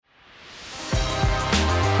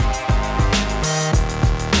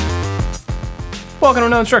Welcome to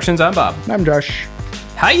No Instructions. I'm Bob. I'm Josh.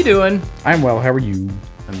 How you doing? I'm well. How are you?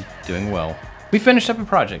 I'm doing well. We finished up a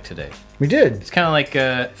project today. We did. It's kind of like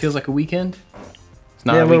feels like a weekend. It's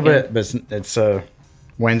not a little bit, but it's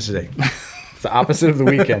Wednesday. It's the opposite of the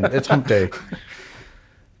weekend. It's hump day.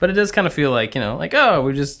 But it does kind of feel like,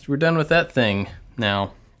 we're done with that thing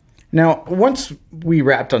now. Now, once we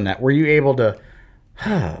wrapped on that, were you able to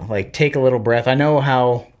take a little breath? I know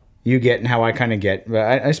how you get and how I kind of get, but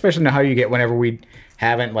I especially know how you get whenever we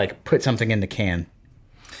haven't put something in the can.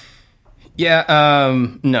 Yeah,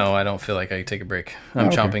 no, I don't feel like I can take a break.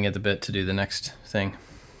 I'm chomping at the bit to do the next thing.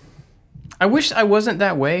 I wish I wasn't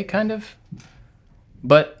that way, kind of.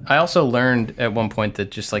 But I also learned at one point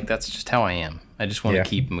that that's just how I am. I just want to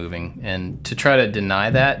keep moving. And to try to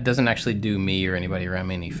deny that doesn't actually do me or anybody around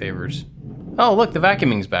me any favors. Oh, look, the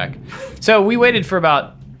vacuuming's back. So we waited for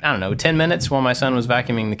about, 10 minutes while my son was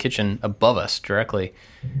vacuuming the kitchen above us directly.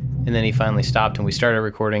 And then he finally stopped and we started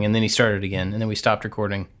recording. And then he started again. And then we stopped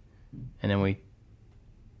recording. And then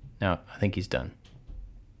now I think he's done.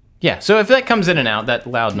 Yeah, so if that comes in and out, that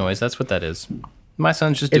loud noise, that's what that is. My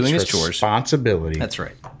son's just doing his chores. Responsibility. That's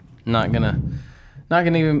right. Not gonna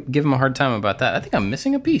even give him a hard time about that. I think I'm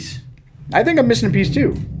missing a piece. I think I'm missing a piece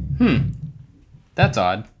too. That's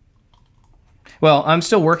odd. Well, I'm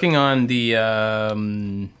still working on the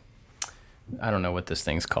I don't know what this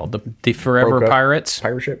thing's called. The Forever Pirates.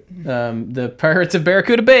 Pirate ship. The Pirates of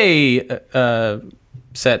Barracuda Bay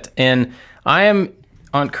set, and I am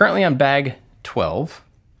currently on bag 12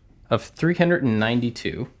 of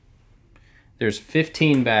 392. There's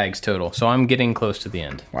 15 bags total, so I'm getting close to the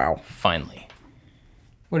end. Wow. Finally.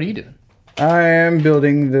 What are you doing? I am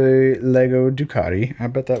building the Lego Ducati. I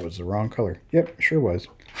bet that was the wrong color. Yep, sure was.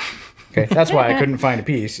 Okay, that's why I couldn't find a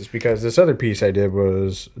piece. It's because this other piece I did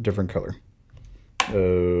was a different color.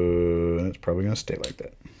 It's probably going to stay like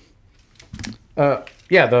that.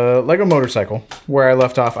 The Lego motorcycle. Where I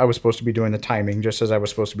left off, I was supposed to be doing the timing, just as I was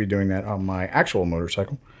supposed to be doing that on my actual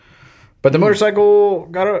motorcycle. But the motorcycle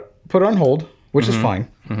got put on hold, which is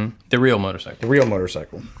fine. Mm-hmm. The real motorcycle.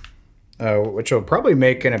 Which will probably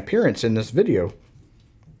make an appearance in this video.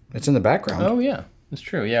 It's in the background. Oh, yeah. That's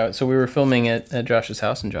true. Yeah, so we were filming at Josh's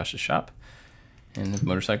house in Josh's shop. And the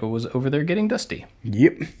motorcycle was over there getting dusty.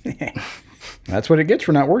 Yep. That's what it gets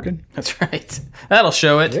for not working. That's right. That'll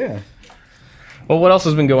show it. Yeah. Well, what else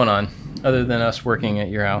has been going on other than us working at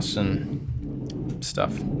your house and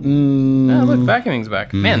stuff? Oh, look, vacuuming's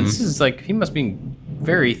back. Man, this is he must be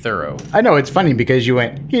very thorough. I know, it's funny because you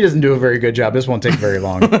went, he doesn't do a very good job. This won't take very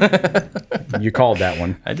long. You called that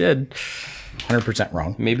one. I did. 100%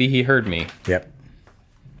 wrong. Maybe he heard me. Yep.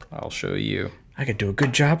 I'll show you. I could do a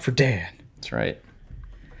good job for Dad. That's right.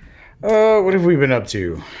 What have we been up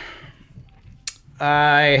to?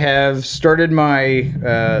 I have started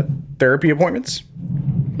my therapy appointments,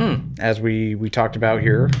 as we talked about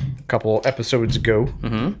here a couple episodes ago.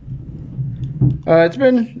 Mm-hmm.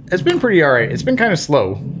 It's been pretty all right. It's been kind of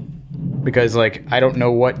slow because I don't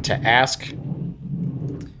know what to ask,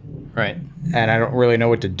 right? And I don't really know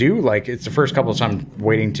what to do. It's the first couple of times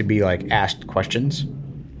waiting to be asked questions.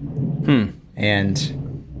 And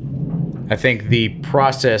I think the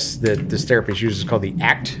process that this therapist uses is called the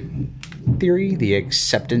ACT theory, the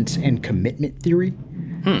acceptance and commitment theory.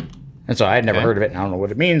 And so I had never heard of it, and I don't know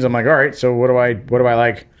what it means. I'm like, all right, so what do I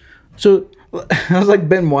like? So I was like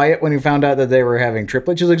Ben Wyatt when he found out that they were having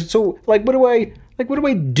triplets. He's like, so what do I do? What do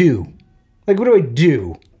I do? What do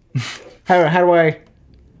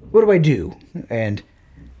I do? And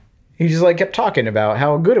he just kept talking about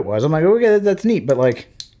how good it was. I'm like, okay, that's neat, but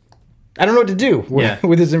I don't know what to do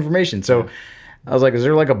with this information. So I was like, is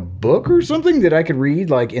there a book or something that I could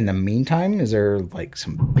read in the meantime? Is there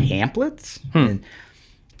some pamphlets? And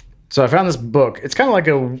so I found this book. It's kind of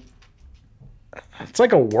it's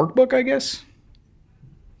like a workbook, I guess.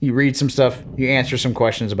 You read some stuff, you answer some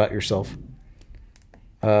questions about yourself.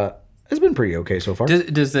 It's been pretty okay so far.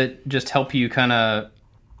 Does it just help you kind of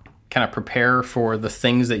prepare for the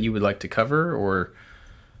things that you would like to cover, or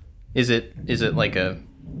is it like a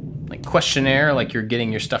questionnaire, you're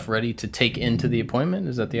getting your stuff ready to take into the appointment?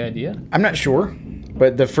 Is that the idea? I'm not sure,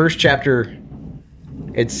 but the first chapter,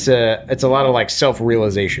 it's a lot of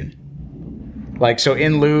self-realization. So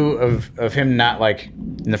in lieu of him not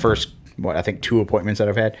in the first, I think 2 appointments that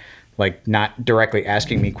I've had, not directly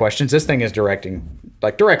asking me questions, this thing is directly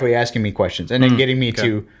asking me questions and then getting me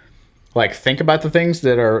to think about the things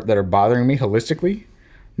that are bothering me holistically,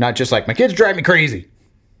 not just my kids drive me crazy.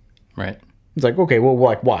 Right. It's okay, well,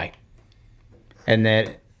 why? And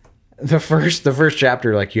then the first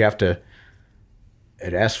chapter, you have to,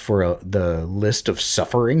 it asks for the list of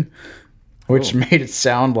suffering, which made it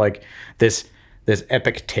sound like this this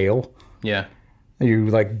epic tale. Yeah. You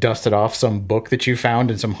like dusted off some book that you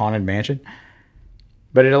found in some haunted mansion.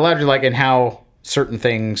 But it allowed you like in how certain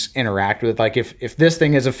things interact with, like if this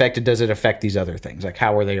thing is affected, does it affect these other things? Like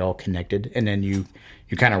how are they all connected? And then you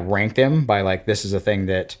kind of rank them by like, this is a thing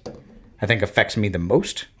that I think affects me the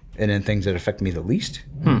most, and then things that affect me the least.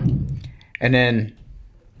 And then,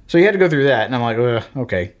 so you had to go through that, and I'm like,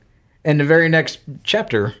 okay. And the very next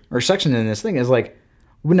chapter or section in this thing is like,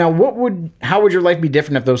 now how would your life be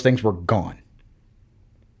different if those things were gone?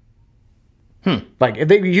 Like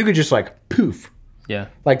if you could just like poof. Yeah.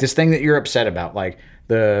 Like this thing that you're upset about, like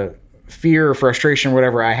the fear or frustration,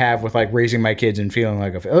 whatever I have with like raising my kids and feeling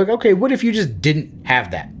like, okay, what if you just didn't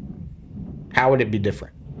have that? How would it be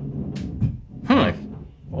different? Like,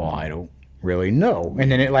 well, I don't really know. And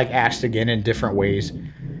then it like asked again in different ways.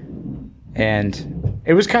 And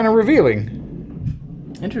it was kind of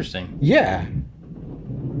revealing. Interesting. Yeah.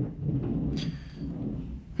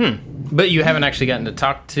 But you haven't actually gotten to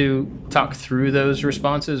talk through those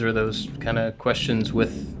responses or those kind of questions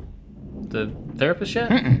with the therapist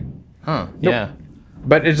yet? Huh. Nope. Yeah.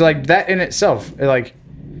 But it's like that in itself, like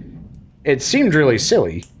it seemed really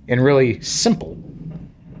silly and really simple.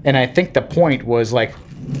 And I think the point was like,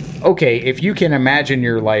 okay, if you can imagine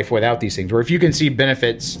your life without these things, or if you can see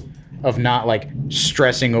benefits of not like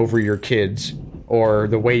stressing over your kids or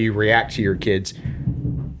the way you react to your kids,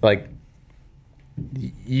 like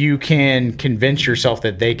you can convince yourself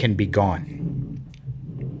that they can be gone.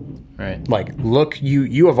 Right. Like, look,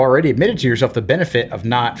 you have already admitted to yourself the benefit of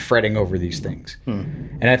not fretting over these things.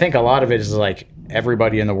 And I think a lot of it is like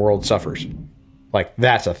everybody in the world suffers. Like,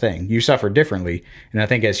 that's a thing. You suffer differently. And I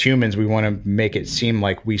think as humans, we want to make it seem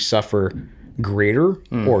like we suffer greater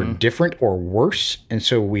or different or worse. And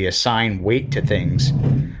so we assign weight to things.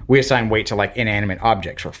 We assign weight to like inanimate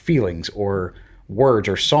objects or feelings or words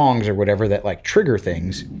or songs or whatever that like trigger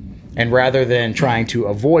things. And rather than trying to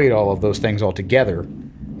avoid all of those things altogether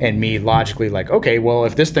and me logically like, okay, well,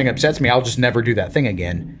 if this thing upsets me, I'll just never do that thing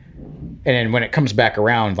again. And then when it comes back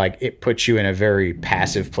around, like it puts you in a very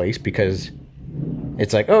passive place because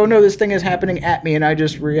it's like, oh no, this thing is happening at me and I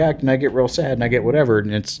just react and I get real sad and I get whatever.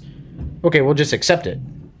 And it's okay, well, just accept it.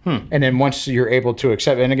 And then once you're able to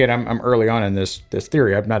accept it, and again, I'm early on in this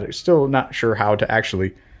theory. I'm still not sure how to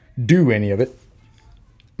actually do any of it.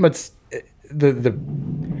 But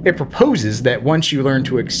it proposes that once you learn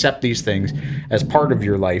to accept these things as part of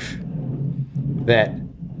your life, that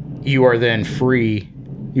you are then free,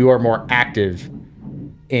 you are more active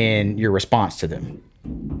in your response to them.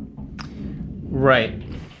 Right.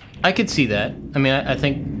 I could see that. I mean, I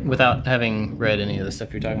think without having read any of the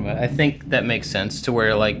stuff you're talking about, I think that makes sense to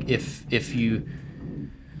where, like, if you...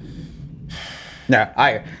 Yeah,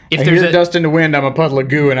 I hear dust in the wind, I'm a puddle of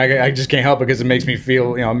goo, and I just can't help it because it makes me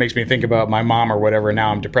feel, it makes me think about my mom or whatever, and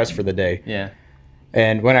now I'm depressed for the day. Yeah.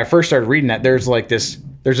 And when I first started reading that, there's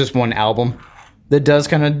this one album that does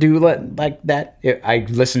kind of do like that. I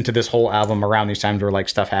listened to this whole album around these times where, like,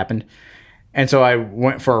 stuff happened. And so I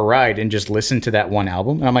went for a ride and just listened to that one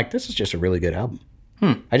album, and I'm like, this is just a really good album.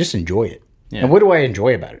 I just enjoy it. Yeah. And what do I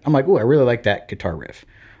enjoy about it? I'm like, oh, I really like that guitar riff.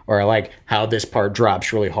 Or I like how this part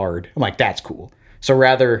drops really hard. I'm like, that's cool. So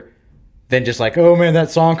rather than just like, oh man,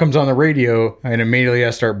 that song comes on the radio, and immediately I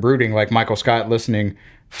start brooding like Michael Scott listening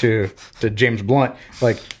to James Blunt,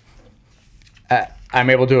 like I'm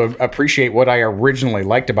able to appreciate what I originally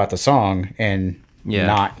liked about the song and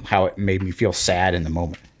not how it made me feel sad in the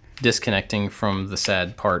moment. Disconnecting from the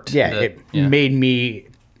sad part. It made me,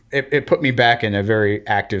 it put me back in a very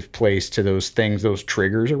active place to those things, those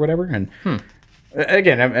triggers or whatever. And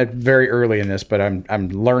again, I'm very early in this, but I'm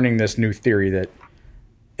learning this new theory that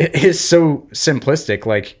it is so simplistic.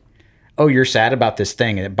 Like, oh, you're sad about this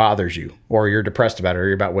thing and it bothers you, or you're depressed about it, or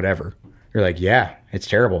you're about whatever. You're like, yeah, it's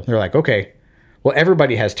terrible. They're like, okay, well,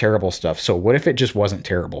 everybody has terrible stuff. So what if it just wasn't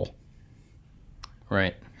terrible?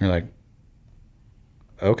 Right. You're like,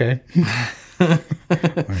 okay.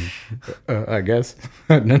 I guess.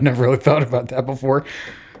 I never really thought about that before.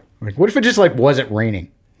 Like, what if it just like wasn't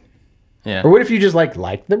raining? Yeah. Or what if you just like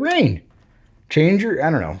the rain? Change your, I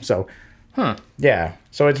don't know. So, yeah.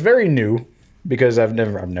 So it's very new because I've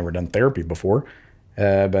never done therapy before,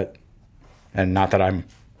 and not that I'm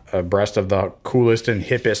abreast of the coolest and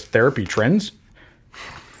hippest therapy trends,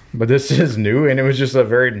 but this is new and it was just a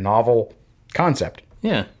very novel concept.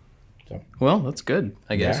 Yeah. So. Well, that's good,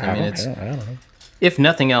 I guess. Yeah, I don't know. If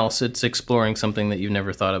nothing else, it's exploring something that you've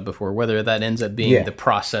never thought of before, whether that ends up being the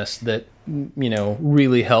process that,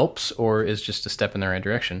 really helps or is just a step in the right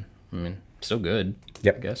direction. I mean, still good,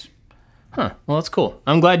 I guess. Huh. Well, that's cool.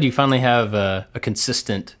 I'm glad you finally have a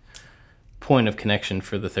consistent point of connection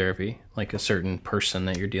for the therapy. like a certain person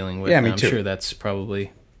that you're dealing with. Yeah, me I'm too. sure that's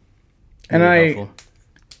probably and really helpful.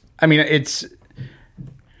 I mean,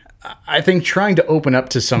 I think trying to open up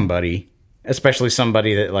to somebody, especially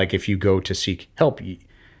somebody that, like, if you go to seek help,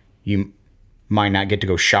 you might not get to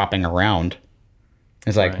go shopping around.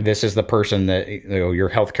 It's like, right. This is the person that, you know, your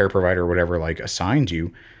healthcare provider or whatever, like, assigned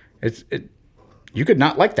you. You could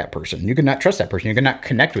not like that person. You could not trust that person. You could not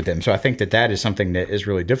connect with them. So I think that is something that is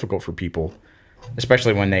really difficult for people,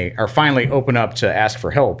 especially when they are finally open up to ask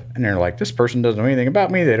for help. And they're like, this person doesn't know anything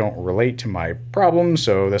about me. They don't relate to my problems.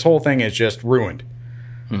 So this whole thing is just ruined.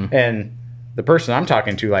 Mm-hmm. And the person I'm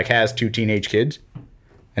talking to, like, has 2 teenage kids.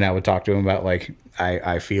 And I would talk to him about, like,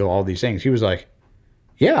 I feel all these things. He was like,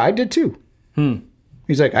 yeah, I did too.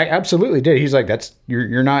 He's like, I absolutely did. He's like,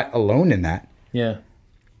 you're not alone in that. Yeah.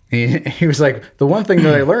 He was like, the one thing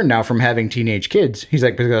that I learned now from having teenage kids, he's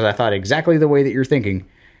like, because I thought exactly the way that you're thinking,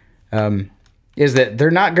 is that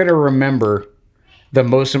they're not going to remember the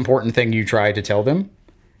most important thing you tried to tell them.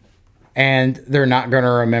 And they're not going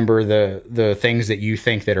to remember the things that you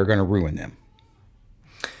think that are going to ruin them.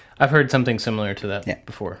 I've heard something similar to that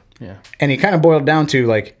before. Yeah. And he kind of boiled down to,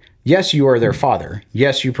 like, yes, you are their father.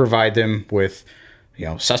 Yes, you provide them with, you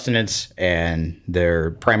know, sustenance and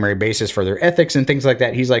their primary basis for their ethics and things like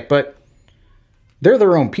that. He's like, but they're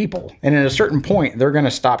their own people. And at a certain point, they're going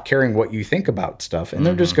to stop caring what you think about stuff. And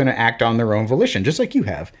they're just going to act on their own volition, just like you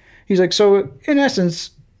have. He's like, so in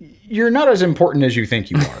essence, you're not as important as you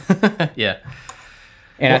think you are. Yeah.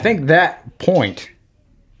 And I think that point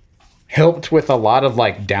helped with a lot of,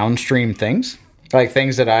 like, downstream things, like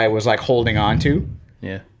things that I was, like, holding on to.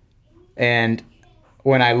 Yeah. And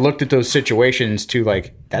when I looked at those situations too,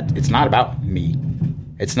 like, that, it's not about me.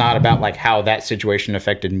 It's not about, like, how that situation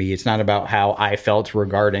affected me. It's not about how I felt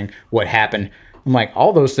regarding what happened. I'm like,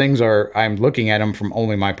 all those things I'm looking at them from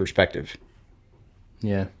only my perspective.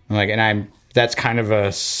 Yeah. I'm like, and that's kind of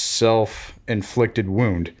a self-inflicted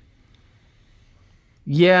wound.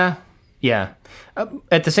 Yeah. Yeah.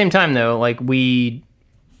 At the same time, though, like, we,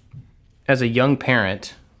 as a young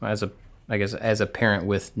parent, as a parent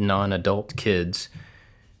with non-adult kids,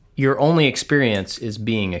 your only experience is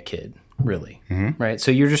being a kid, really, right?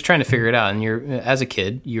 So you're just trying to figure it out, and as a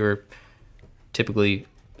kid, you're typically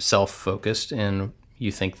self-focused, and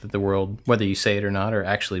you think that the world, whether you say it or not, or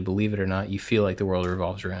actually believe it or not, you feel like the world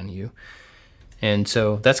revolves around you. And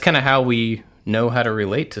so that's kind of how we know how to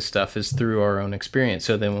relate to stuff, is through our own experience.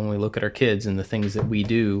 So then when we look at our kids and the things that we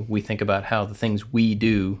do, we think about how the things we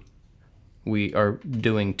do, we are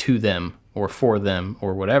doing to them or for them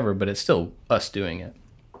or whatever, but it's still us doing it.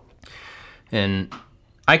 And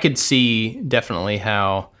I could see definitely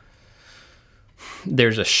how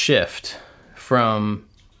there's a shift from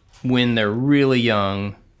when they're really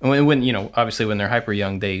young, when you know, obviously when they're hyper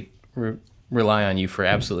young, they rely on you for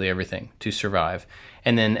absolutely everything to survive.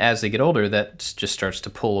 And then as they get older, that just starts to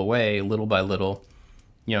pull away little by little.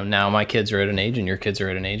 You know, now my kids are at an age and your kids are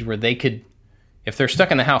at an age where they could, if they're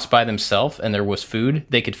stuck in the house by themselves and there was food,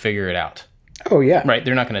 they could figure it out. Oh, yeah. Right?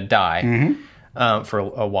 They're not going to die for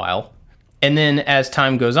a while. And then as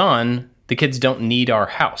time goes on, the kids don't need our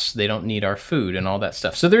house. They don't need our food and all that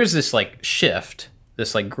stuff. So there's this, like, shift,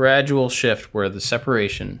 this, like, gradual shift where the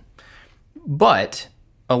separation. But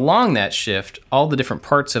along that shift, all the different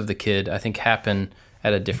parts of the kid, I think, happen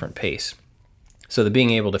at a different pace. So the being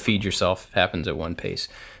able to feed yourself happens at one pace.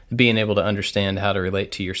 Being able to understand how to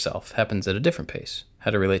relate to yourself happens at a different pace. How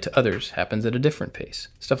to relate to others happens at a different pace.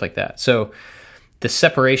 Stuff like that. So the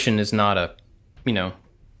separation is not a, you know,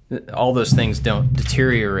 all those things don't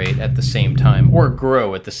deteriorate at the same time or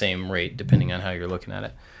grow at the same rate, depending on how you're looking at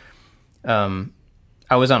it.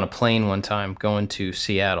 I was on a plane one time going to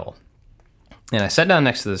Seattle, and I sat down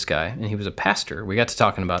next to this guy, and he was a pastor. We got to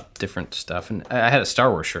talking about different stuff, and I had a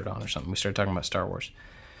Star Wars shirt on or something. We started talking about Star Wars.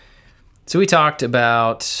 So we talked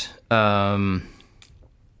about all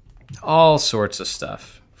sorts of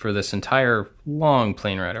stuff for this entire long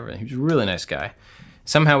plane ride over there. He was a really nice guy.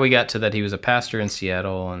 Somehow we got to that he was a pastor in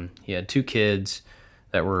Seattle, and he had 2 kids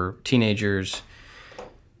that were teenagers.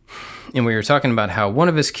 And we were talking about how one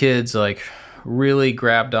of his kids, like, really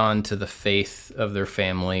grabbed on to the faith of their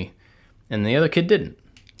family, and the other kid didn't.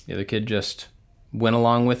 The other kid just went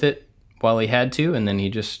along with it while he had to, and then he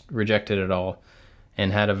just rejected it all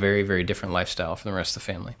and had a very, very different lifestyle from the rest of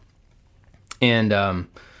the family. And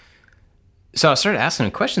so I started asking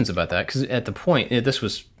him questions about that, because at the point, this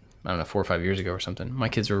was, I don't know, 4 or 5 years ago or something. My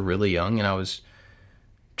kids were really young, and I was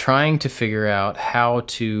trying to figure out how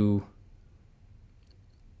to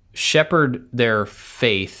shepherd their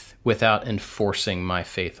faith without enforcing my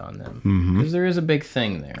faith on them. Because there is a big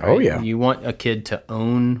thing there. Right? Oh, yeah. You want a kid to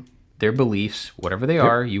own their beliefs, whatever they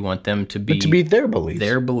are, you want them to be their beliefs.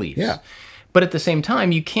 Their beliefs. Yeah. But at the same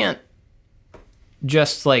time, you can't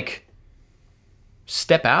just like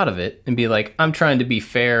step out of it and be like, I'm trying to be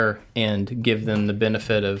fair and give them the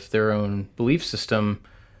benefit of their own belief system,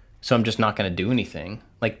 so I'm just not going to do anything.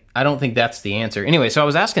 Like, I don't think that's the answer. Anyway, so I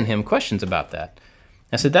was asking him questions about that.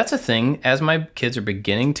 I said, that's a thing. As my kids are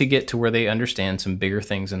beginning to get to where they understand some bigger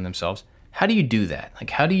things in themselves, how do you do that?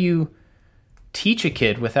 Like, how do you teach a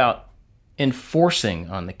kid without enforcing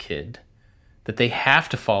on the kid that they have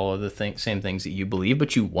to follow the same things that you believe,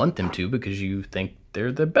 but you want them to because you think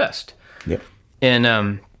they're the best? Yep.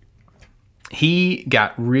 And he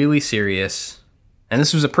got really serious. And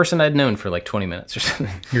this was a person I'd known for like 20 minutes or something.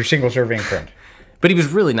 Your single surveying friend. But he was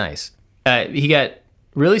really nice. He got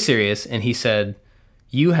really serious, and he said,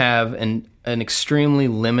 you have an extremely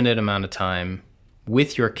limited amount of time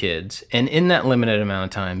with your kids. And in that limited amount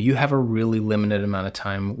of time, you have a really limited amount of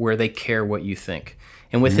time where they care what you think.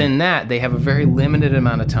 And within that, they have a very limited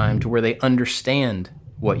amount of time to where they understand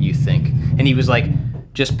what you think. And he was like,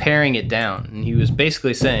 just paring it down. And he was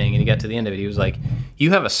basically saying, and he got to the end of it, he was like,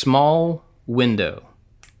 you have a small window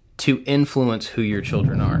to influence who your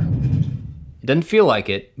children are. It doesn't feel like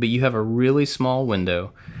it, but you have a really small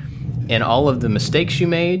window. And all of the mistakes you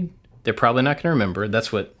made, they're probably not going to remember.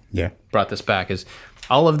 That's what brought this back, is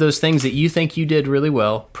all of those things that you think you did really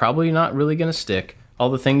well, probably not really going to stick. All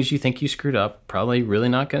the things you think you screwed up, probably really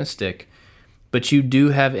not going to stick. But you do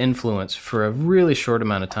have influence for a really short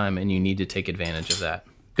amount of time, and you need to take advantage of that.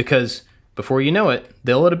 Because before you know it,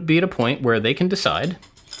 they'll be at a point where they can decide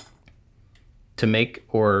to make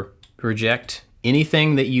or reject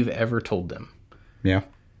anything that you've ever told them. Yeah.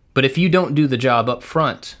 But if you don't do the job up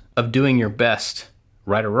front of doing your best,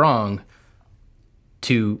 right or wrong,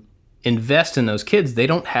 to invest in those kids, they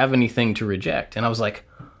don't have anything to reject. And I was like,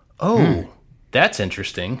 that's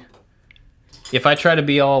interesting. If I try to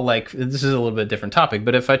be all like, this is a little bit different topic,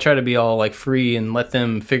 but if I try to be all like free and let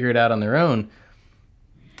them figure it out on their own,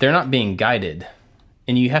 they're not being guided.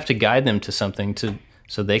 And you have to guide them to something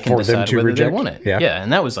so they can decide whether they want it. Yeah.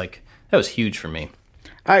 And that was huge for me.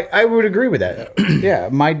 I would agree with that. Yeah.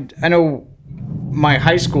 I know my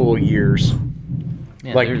high school years,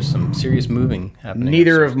 like there's some serious moving happening.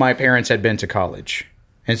 Neither of my parents had been to college.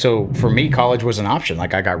 And so for me, college was an option.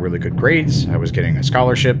 Like, I got really good grades. I was getting a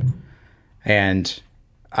scholarship. And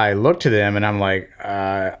I looked to them and I'm like,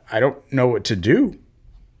 I don't know what to do.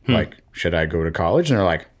 Like, should I go to college? And they're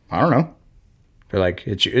like, I don't know. They're like,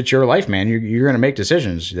 it's your life, man. You're going to make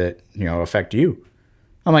decisions that, affect you.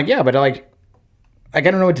 I'm like, yeah, but I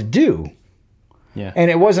don't know what to do. Yeah.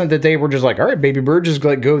 And it wasn't that they were just like, all right, baby bird, just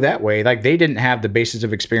like go that way. Like, they didn't have the basis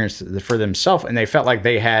of experience for themselves, and they felt like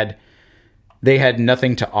they had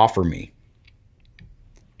nothing to offer me,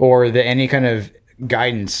 or any kind of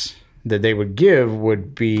guidance that they would give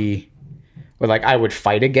would be, or like I would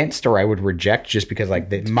fight against or I would reject just because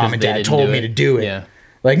like mom and dad told me to do it. Yeah.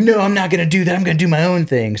 Like, no, I'm not going to do that. I'm going to do my own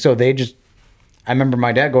thing. So I remember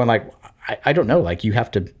my dad going like, I don't know, like you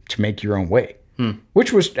have to make your own way,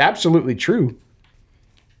 which was absolutely true.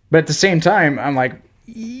 But at the same time, I'm like,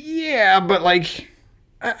 yeah, but like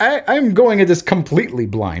I'm going at this completely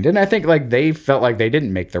blind. And I think like they felt like they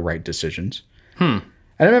didn't make the right decisions. And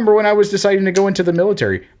I remember when I was deciding to go into the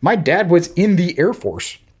military, my dad was in the Air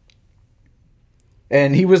Force.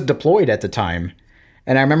 And he was deployed at the time.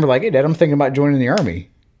 And I remember like, hey, Dad, I'm thinking about joining the Army.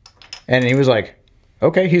 And he was like,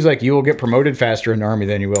 okay. He's like, you will get promoted faster in the Army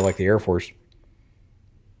than you will like the Air Force.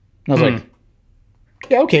 And I was like,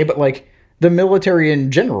 yeah, okay. But like the military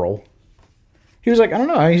in general, he was like, I don't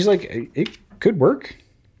know. He's like, it could work.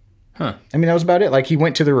 I mean, that was about it. Like he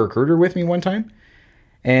went to the recruiter with me one time.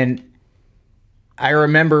 And I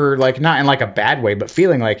remember like, not in like a bad way, but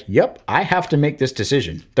feeling like, yep, I have to make this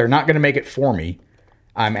decision. They're not going to make it for me.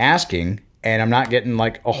 I'm asking, and I'm not getting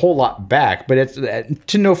like a whole lot back, but it's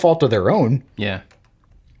to no fault of their own. Yeah.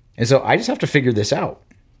 And so I just have to figure this out.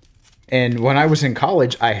 And when I was in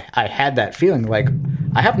college, I had that feeling like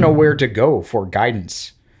I have nowhere to go for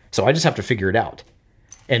guidance. So I just have to figure it out.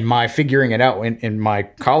 And my figuring it out in my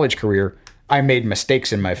college career, I made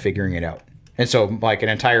mistakes in my figuring it out. And so like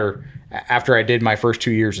after I did my first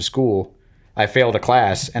 2 years of school, I failed a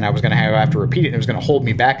class and I was going to have to repeat it. And it was going to hold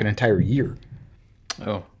me back an entire year.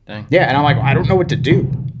 Oh, dang. Yeah, and I'm like, I don't know what to do.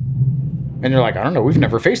 And they're like, I don't know, we've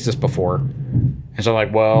never faced this before. And so I'm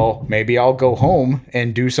like, well, maybe I'll go home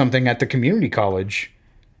and do something at the community college.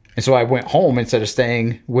 And so I went home instead of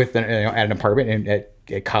staying with at an apartment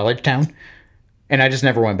at college town. And I just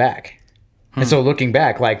never went back. And so looking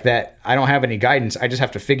back like that, I don't have any guidance. I just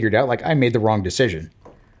have to figure it out. Like I made the wrong decision.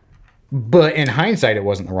 But in hindsight, it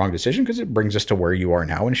wasn't the wrong decision because it brings us to where you are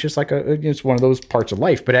now. And it's just like it's one of those parts of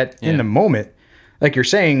life. But in the moment, like you're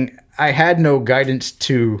saying, I had no guidance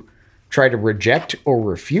to try to reject or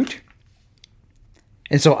refute.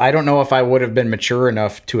 And so I don't know if I would have been mature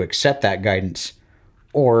enough to accept that guidance,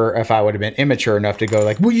 or if I would have been immature enough to go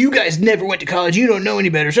like, well, you guys never went to college. You don't know any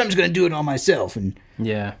better. So I'm just going to do it all myself and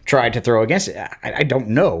try to throw against it. I don't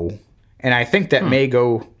know. And I think that may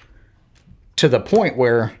go to the point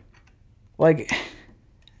where, like,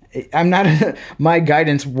 I'm not my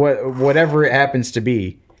guidance, whatever it happens to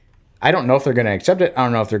be. I don't know if they're going to accept it. I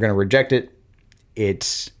don't know if they're going to reject it.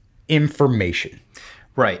 It's information.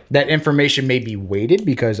 Right. That information may be weighted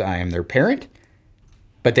because I am their parent,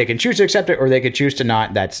 but they can choose to accept it or they could choose to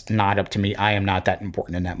not. That's not up to me. I am not that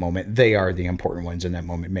important in that moment. They are the important ones in that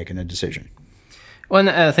moment making the decision. Well, and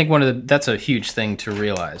I think that's a huge thing to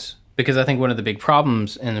realize, because I think one of the big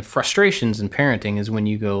problems and the frustrations in parenting is when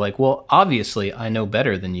you go like, well, obviously I know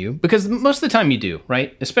better than you, because most of the time you do,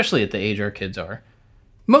 right? Especially at the age our kids are.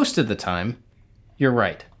 Most of the time, you're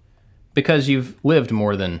right, because you've lived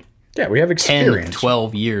more than we have experience. 10,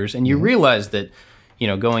 12 years, and you realize that,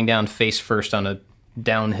 going down face first on a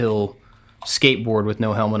downhill skateboard with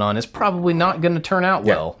no helmet on is probably not going to turn out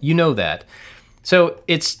well. You know that. So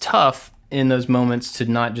it's tough in those moments to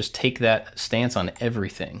not just take that stance on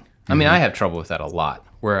everything. I mean, I have trouble with that a lot.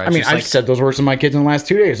 Where I've said those words to my kids in the last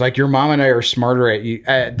 2 days. Like, your mom and I are smarter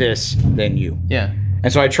at this than you. Yeah.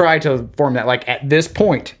 And so I try to form that, like, at this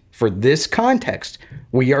point, for this context,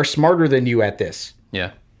 we are smarter than you at this.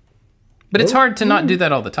 Yeah. But it's hard to not do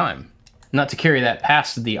that all the time. Not to carry that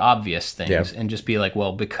past the obvious things and just be like,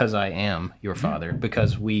 well, because I am your father,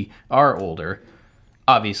 because we are older,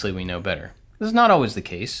 obviously we know better. This is not always the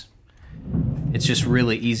case. It's just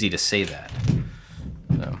really easy to say that.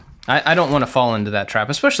 So I don't want to fall into that trap,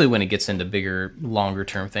 especially when it gets into bigger, longer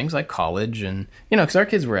term things like college. And, because our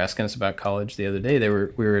kids were asking us about college the other day.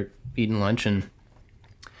 We were eating lunch, and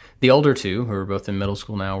the older two, who are both in middle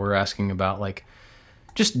school now, were asking about, like,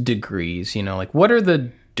 just degrees, like, what are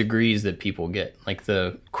the degrees that people get? Like,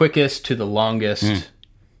 the quickest to the longest.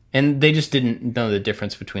 And they just didn't know the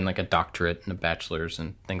difference between, like, a doctorate and a bachelor's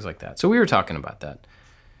and things like that. So we were talking about that.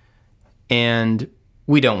 And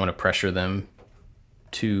we don't want to pressure them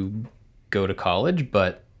to go to college,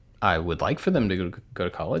 but I would like for them to go to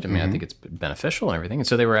college. I mean, I think it's beneficial and everything. And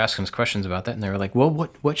so they were asking us questions about that, and they were like, well,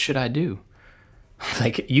 what should I do?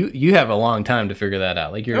 Like, you have a long time to figure that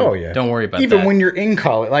out. Like, don't worry about Even that. when you're in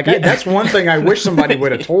college. Like, that's one thing I wish somebody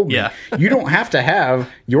would have told me. You don't have to have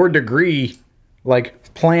your degree,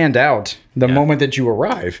 like, planned out the moment that you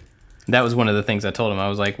arrive. That was one of the things I told him. I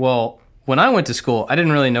was like, well, when I went to school, I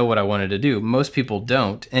didn't really know what I wanted to do. Most people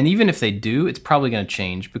don't. And even if they do, it's probably going to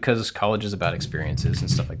change because college is about experiences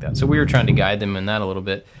and stuff like that. So we were trying to guide them in that a little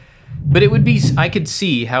bit. But I could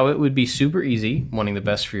see how it would be super easy, wanting the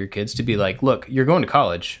best for your kids, to be like, look, you're going to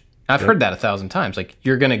college. I've heard that 1,000 times. Like,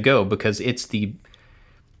 you're going to go because it's the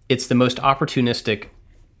most opportunistic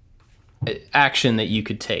action that you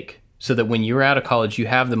could take, so that when you're out of college, you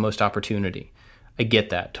have the most opportunity. I get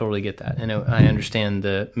that. Totally get that. And I understand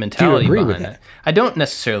the mentality behind that. I don't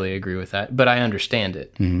necessarily agree with that, but I understand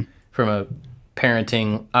it. From a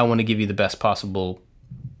parenting, I want to give you the best possible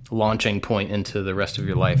launching point into the rest of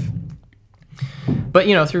your life. But,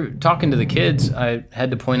 through talking to the kids, I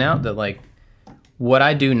had to point out that, like, what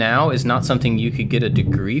I do now is not something you could get a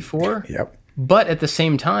degree for. Yep. But at the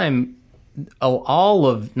same time, a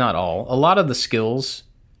lot of the skills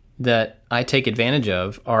that I take advantage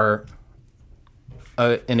of are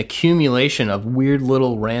an accumulation of weird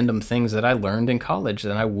little random things that I learned in college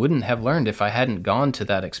that I wouldn't have learned if I hadn't gone to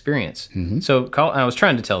that experience. So I was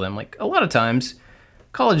trying to tell them, like, a lot of times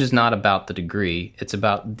college is not about the degree. It's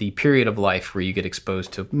about the period of life where you get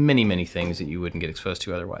exposed to many, many things that you wouldn't get exposed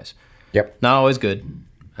to otherwise. Yep. Not always good,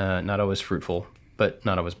 not always fruitful, but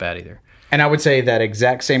not always bad either. And I would say that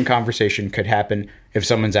exact same conversation could happen if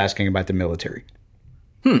someone's asking about the military.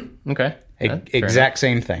 Okay. Exact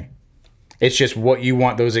same thing. It's just what you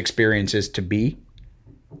want those experiences to be.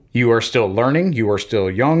 You are still learning. You are still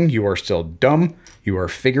young. You are still dumb. You are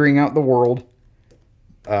figuring out the world.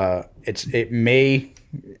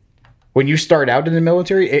 When you start out in the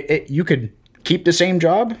military, you could keep the same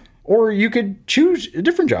job or you could choose a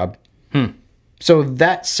different job. So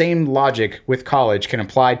that same logic with college can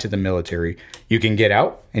apply to the military. You can get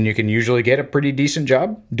out and you can usually get a pretty decent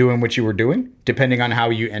job doing what you were doing, depending on how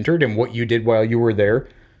you entered and what you did while you were there.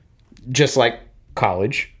 Just like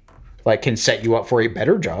college, like, can set you up for a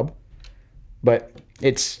better job. But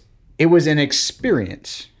it was an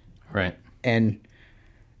experience. Right. And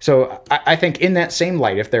so I think in that same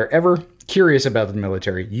light, if they're ever curious about the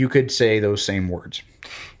military, you could say those same words.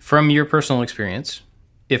 From your personal experience,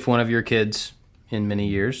 if one of your kids in many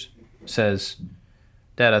years says,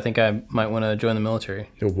 Dad, I think I might want to join the military.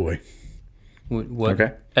 Oh, boy. What,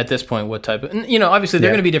 okay. At this point, what type of... You know, obviously, they're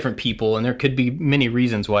going to be different people, and there could be many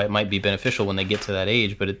reasons why it might be beneficial when they get to that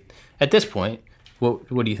age. But at this point, what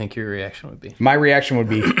do you think your reaction would be? My reaction would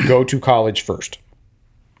be go to college first.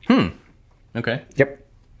 Okay. Yep.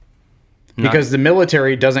 Because the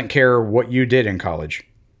military doesn't care what you did in college.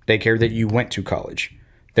 They care that you went to college.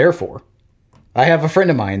 Therefore, I have a friend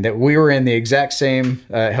of mine that we were in the exact same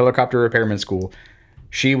helicopter repairman school.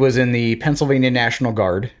 She was in the Pennsylvania National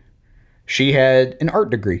Guard. She had an art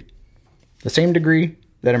degree. The same degree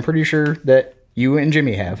that I'm pretty sure that you and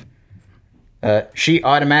Jimmy have. She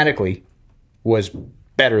automatically was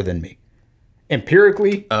better than me.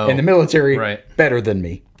 Empirically, in the military, better than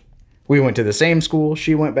me. We went to the same school.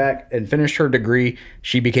 She went back and finished her degree.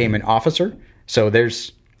 She became an officer. So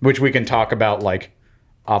which we can talk about, like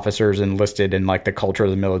officers enlisted and like the culture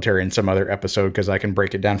of the military in some other episode, because I can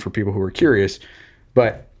break it down for people who are curious.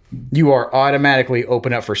 But you are automatically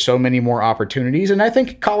open up for so many more opportunities. And I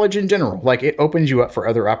think college in general, like it opens you up for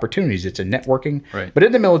other opportunities. It's a networking. Right. But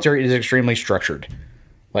in the military, it is extremely structured.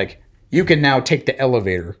 Like you can now take the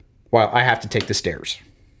elevator while I have to take the stairs.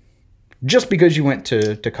 Just because you went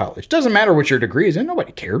to college. Doesn't matter what your degree is in.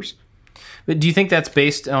 Nobody cares. But do you think that's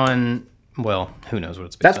based on, well, who knows what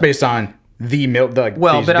it's based on? That's based on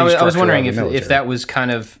I was wondering if that was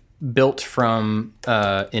kind of built from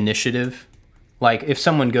initiative. Like if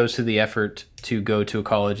someone goes to the effort to go to a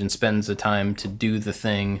college and spends the time to do the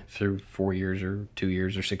thing through 4 years or 2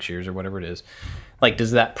 years or 6 years or whatever it is, like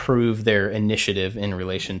does that prove their initiative in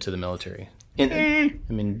relation to the military? I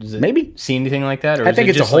mean, does it maybe see anything like that? Or I think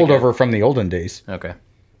it's a holdover from the olden days. Okay.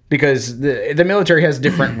 Because the military has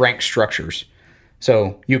different rank structures.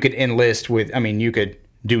 So you could enlist you could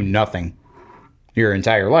do nothing your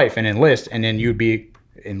entire life and enlist, and then you'd be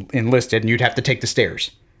enlisted and you'd have to take the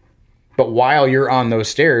stairs. But while you're on those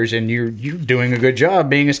stairs and you're doing a good job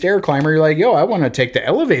being a stair climber, you're like, yo, I want to take the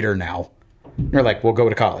elevator now. And you're like, well, go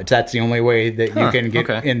to college. That's the only way that you can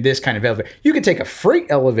get in this kind of elevator. You could take a freight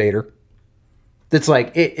elevator that's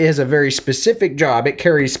like, it is a very specific job. It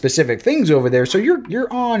carries specific things over there. So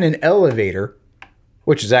you're on an elevator,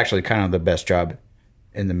 which is actually kind of the best job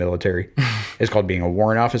in the military. It's called being a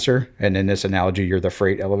warrant officer. And in this analogy, you're the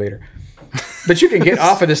freight elevator. But you can get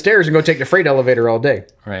off of the stairs and go take the freight elevator all day.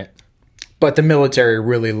 Right. But the military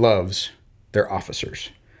really loves their officers.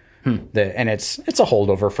 And it's a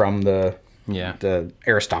holdover from the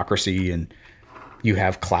aristocracy, and you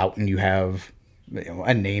have clout and you have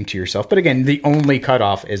a name to yourself. But again, the only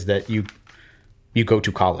cutoff is that you go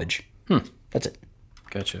to college. That's it.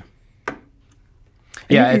 Gotcha. And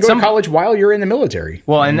you can go to college while you're in the military.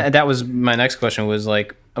 Well, and that was my next question was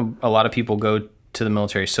like a lot of people go to the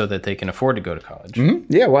military so that they can afford to go to college.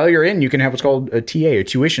 Yeah, while you're in, you can have what's called a TA, a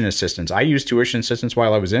tuition assistance. I used tuition assistance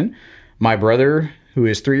while I was in. My brother, who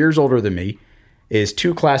is 3 years older than me, is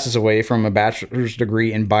 2 classes away from a bachelor's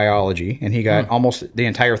degree in biology, and he got almost the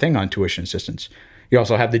entire thing on tuition assistance. You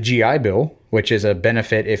also have the GI Bill, which is a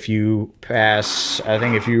benefit if you pass, I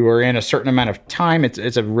think if you are in a certain amount of time,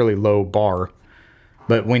 it's a really low bar.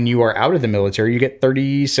 But when you are out of the military, you get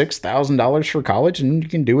 $36,000 for college, and you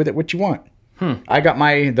can do with it what you want. I got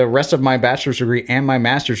the rest of my bachelor's degree and my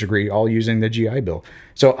master's degree all using the GI Bill.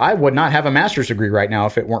 So I would not have a master's degree right now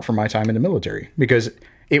if it weren't for my time in the military, because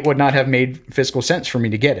it would not have made fiscal sense for me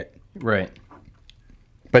to get it. Right.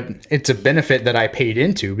 But it's a benefit that I paid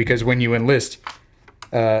into, because when you enlist,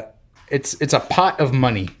 it's a pot of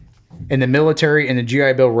money. And the military and the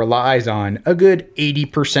GI Bill relies on a good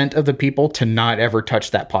 80% of the people to not ever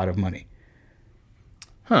touch that pot of money.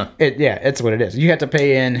 It's what it is. You have to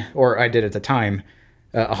pay in, or I did at the time,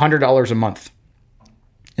 $100 a month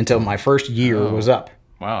until my first year was up.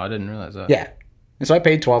 Wow, I didn't realize that. Yeah. And so I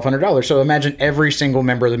paid $1,200. So imagine every single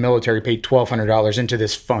member of the military paid $1,200 into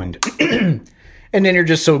this fund. And then you're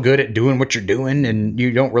just so good at doing what you're doing, and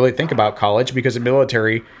you don't really think about college, because the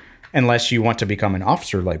military, unless you want to become an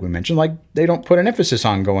officer, like we mentioned, like they don't put an emphasis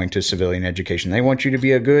on going to civilian education. They want you to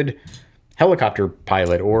be a good helicopter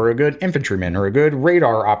pilot or a good infantryman or a good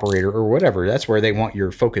radar operator or whatever. That's where they want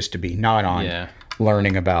your focus to be, not on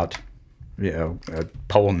learning about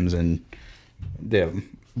poems and the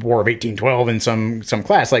War of 1812 in some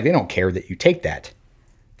class. Like, they don't care that you take that,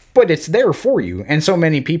 but it's there for you. And so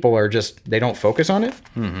many people are just, they don't focus on it,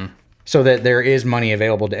 so that there is money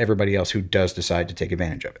available to everybody else who does decide to take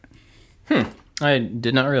advantage of it. I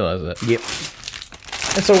did not realize that. Yep.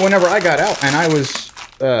 And so whenever I got out, and I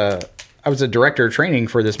was a director of training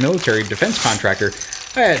for this military defense contractor,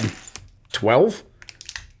 I had 12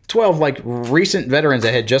 like recent veterans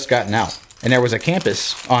that had just gotten out. And there was a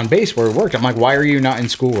campus on base where we worked. I'm like, why are you not in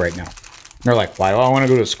school right now? And they're like, why do I want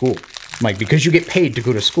to go to school? I'm like, because you get paid to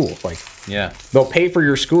go to school. Like, yeah, they'll pay for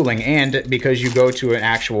your schooling, and because you go to an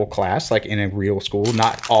actual class, like in a real school,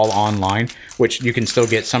 not all online, which you can still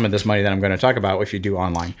get some of this money that I'm going to talk about if you do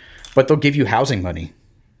online. But they'll give you housing money.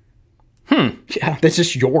 Yeah, that's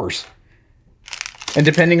just yours. And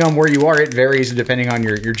depending on where you are, it varies depending on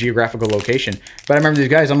your geographical location. But I remember these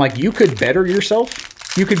guys, I'm like, you could better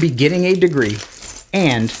yourself. You could be getting a degree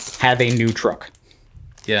and have a new truck.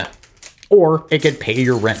 Yeah. Or it could pay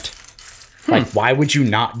your rent. Like, why would you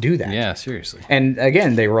not do that? Yeah, seriously. And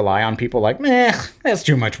again, they rely on people like, meh, that's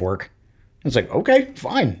too much work. It's like, okay,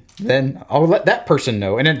 fine. Then I'll let that person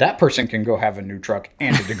know. And then that person can go have a new truck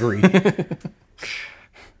and a degree.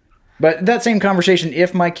 But that same conversation,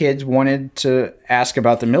 if my kids wanted to ask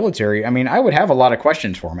about the military, I mean, I would have a lot of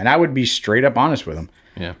questions for them. And I would be straight up honest with them.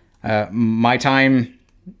 Yeah. My time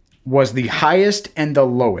was the highest and the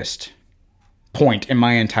lowest point in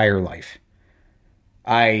my entire life.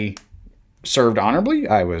 I served honorably.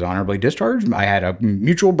 I was honorably discharged. I had a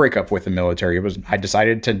mutual breakup with the military. I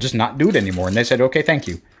decided to just not do it anymore. And they said, okay, thank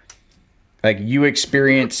you. Like, you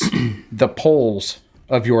experience the poles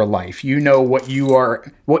of your life. You know what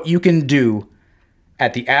you can do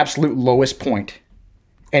at the absolute lowest point.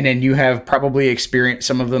 And then you have probably experienced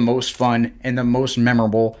some of the most fun and the most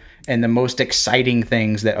memorable and the most exciting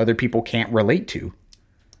things that other people can't relate to.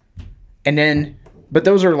 And then, but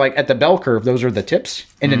those are like at the bell curve, those are the tips.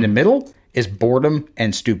 And in the middle is boredom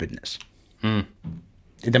and stupidness.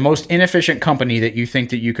 The most inefficient company that you think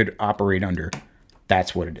that you could operate under.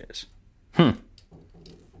 That's what it is.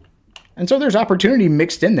 And so there's opportunity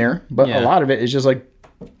mixed in there, but a lot of it is just like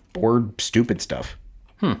bored, stupid stuff.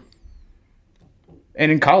 And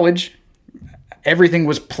in college, everything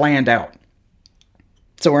was planned out.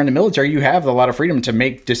 So we're in the military, you have a lot of freedom to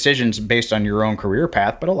make decisions based on your own career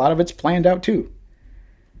path, but a lot of it's planned out too.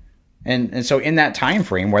 And so in that time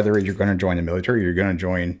frame, whether you're going to join the military or you're going to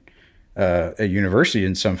join a university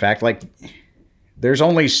in some fact, like, there's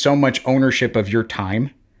only so much ownership of your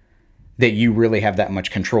time that you really have that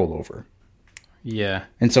much control over. Yeah.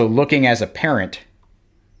 And so looking as a parent,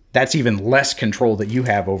 that's even less control that you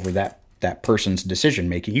have over that person's decision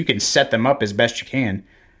making. You can set them up as best you can.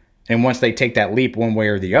 And once they take that leap one way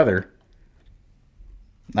or the other,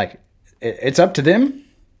 like, it's up to them.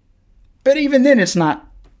 But even then, it's not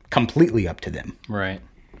completely up to them. Right.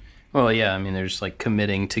 Well, yeah, I mean, they're just like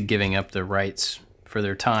committing to giving up their rights for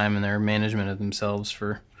their time and their management of themselves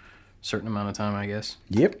for a certain amount of time, I guess.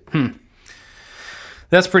 Yep.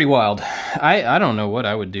 That's pretty wild. I don't know what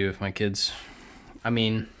I would do if my kids, I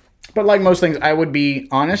mean... But like most things, I would be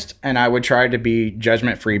honest and I would try to be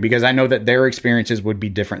judgment-free because I know that their experiences would be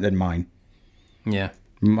different than mine. Yeah.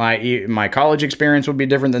 My college experience would be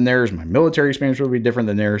different than theirs. My military experience would be different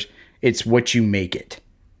than theirs. It's what you make it.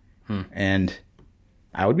 And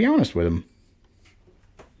I would be honest with them.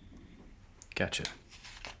 Gotcha.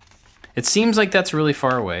 It seems like that's really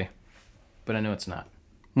far away, but I know it's not.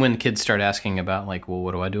 When kids start asking about, like, well,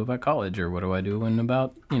 what do I do about college? Or what do I do when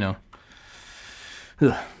about, you know...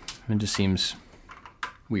 Ugh. It just seems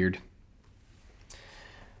weird.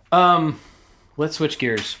 Let's switch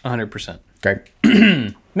gears 100%. Okay.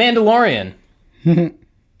 Mandalorian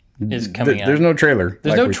is coming out. There's no trailer.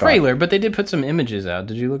 There's no trailer, but they did put some images out.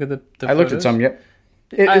 Did you look at the I looked at some, yep.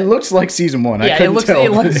 It looks like season 1. Yeah, I couldn't tell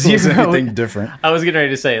it looks if it was anything different. I was getting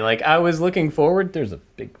ready to say, like, I was looking forward. There's a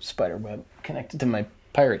big spider web connected to my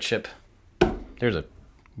pirate ship. There's a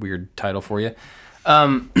weird title for you.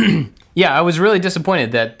 Yeah, I was really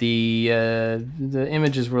disappointed that the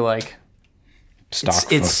images were like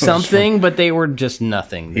stock. It's something, but they were just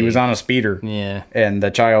nothing. He was on a speeder. Yeah, and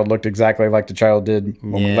the child looked exactly like the child did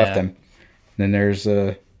when we left him. And then there's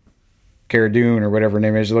Cara Dune or whatever her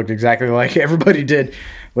name is. It looked exactly like everybody did.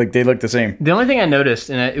 Like, they looked the same. The only thing I noticed,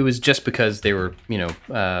 and it was just because they were, you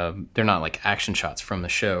know, they're not like action shots from the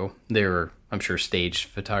show. They were, I'm sure, staged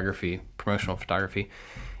photography, promotional photography.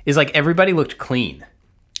 Is like everybody looked clean.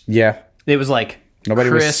 Yeah. It was like nobody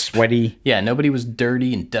crisp. was sweaty. Yeah, nobody was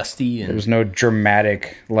dirty and dusty. And there was no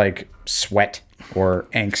dramatic, like, sweat or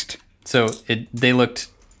angst. So they looked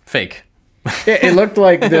fake. It looked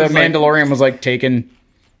like the Mandalorian was, like, taking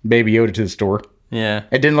Baby Yoda to the store. Yeah.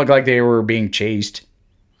 It didn't look like they were being chased.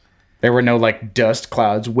 There were no, like, dust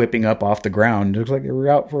clouds whipping up off the ground. It looked like they were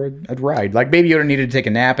out for a ride. Like, Baby Yoda needed to take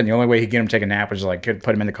a nap, and the only way he'd get him to take a nap was, like, put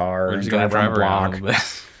him in the car and go around the block.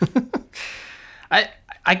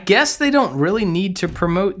 I guess they don't really need to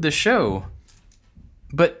promote the show.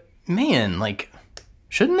 But, man, like,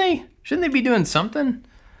 shouldn't they? Shouldn't they be doing something?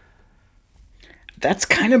 that's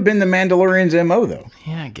kind of been the Mandalorian's MO, though.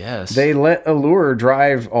 Yeah, I guess. They let Allure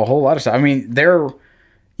drive a whole lot of stuff. I mean,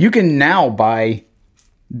 you can now buy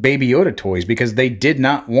Baby Yoda toys because they did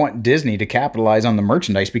not want Disney to capitalize on the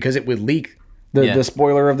merchandise because it would leak the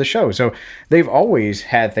spoiler of the show. So they've always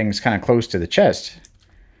had things kind of close to the chest.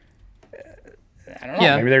 I don't know.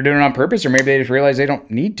 Yeah. Maybe they're doing it on purpose, or maybe they just realize they don't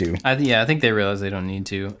need to. I think they realize they don't need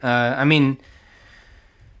to. I mean,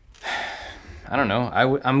 I don't know.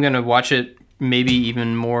 I'm going to watch it maybe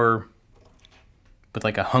even more with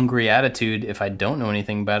like a hungry attitude if I don't know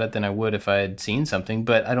anything about it than I would if I had seen something.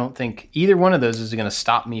 But I don't think either one of those is going to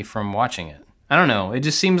stop me from watching it. I don't know. It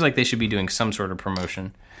just seems like they should be doing some sort of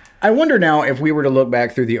promotion. I wonder now if we were to look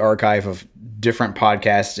back through the archive of different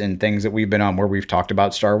podcasts and things that we've been on where we've talked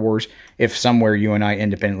about Star Wars, if somewhere you and I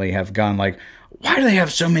independently have gone like, why do they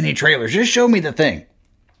have so many trailers? Just show me the thing.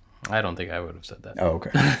 I don't think I would have said that. Oh,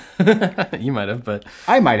 okay. You might have, but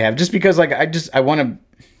I might have, just because like I want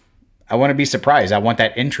to be surprised. I want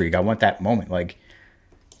that intrigue. I want that moment. Like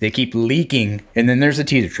they keep leaking, and then there's a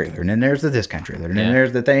teaser trailer, and then there's the this kind of trailer, and then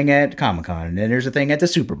there's the thing at Comic-Con, and then there's the thing at the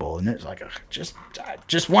Super Bowl, and it's like I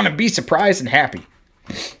just want to be surprised and happy.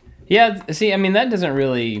 Yeah, see, I mean that doesn't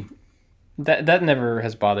really that never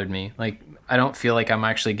has bothered me. Like I don't feel like I'm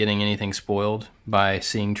actually getting anything spoiled by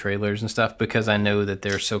seeing trailers and stuff because I know that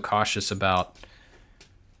they're so cautious about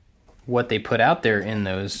what they put out there in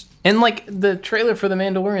those. And like the trailer for The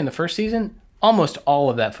Mandalorian, the first season, almost all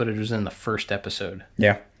of that footage was in the first episode.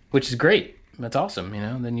 Yeah. Which is great. That's awesome, you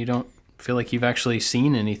know? Then you don't feel like you've actually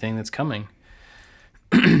seen anything that's coming.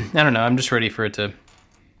 I don't know. I'm just ready for it to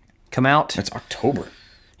come out. It's October.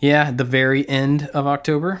 Yeah, the very end of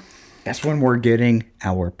October. That's when we're getting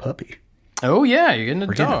our puppy. Oh, yeah. You're getting a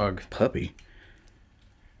dog. Getting a puppy.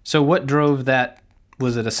 So what drove that?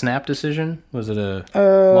 Was it a snap decision? Was it a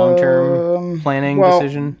long-term planning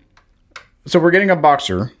decision? So we're getting a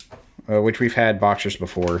boxer, which we've had boxers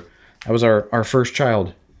before. That was our first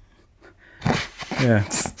child. Yeah.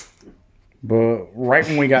 But right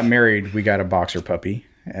when we got married, we got a boxer puppy.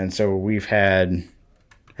 And so we've had...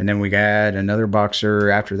 And then we got another boxer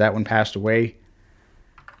after that one passed away.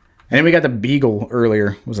 And then we got the beagle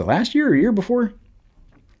earlier. Was it last year or year before?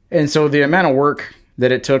 And so the amount of work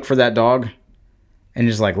that it took for that dog... And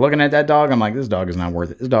just like looking at that dog, I'm like, this dog is not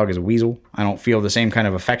worth it. This dog is a weasel. I don't feel the same kind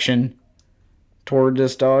of affection toward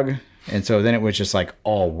this dog. And so then it was just like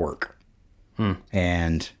all work.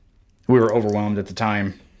 And we were overwhelmed at the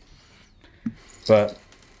time. But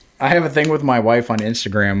I have a thing with my wife on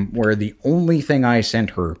Instagram where the only thing I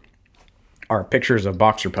send her are pictures of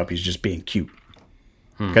boxer puppies just being cute.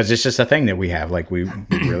 Because it's just a thing that we have. Like we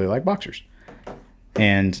really like boxers.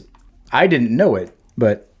 And I didn't know it,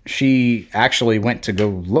 but she actually went to go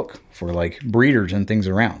look for like breeders and things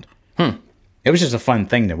around. It was just a fun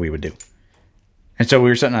thing that we would do. And so we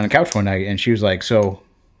were sitting on the couch one night and she was like, so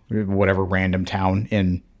whatever random town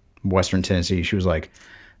in Western Tennessee, she was like,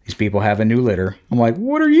 these people have a new litter. I'm like,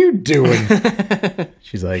 what are you doing?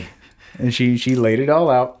 She's like, and she laid it all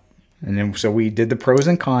out. And then so we did the pros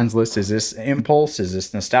and cons list. Is this impulse? Is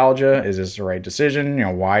this nostalgia? Is this the right decision? You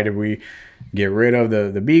know, why did we get rid of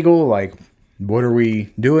the beagle? Like, what are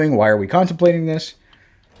we doing? Why are we contemplating this?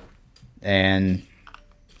 And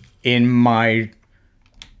in my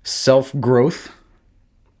self-growth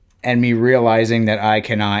and me realizing that I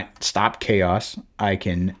cannot stop chaos, I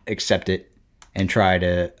can accept it and try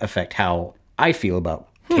to affect how I feel about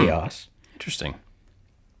chaos. Interesting.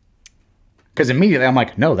 Because immediately I'm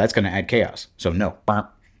like, no, that's going to add chaos. So no. All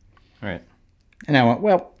right. And I went,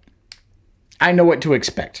 well, I know what to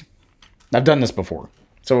expect. I've done this before.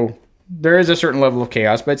 So there is a certain level of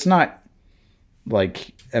chaos, but it's not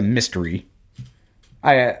like a mystery.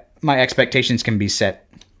 My expectations can be set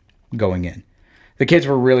going in. The kids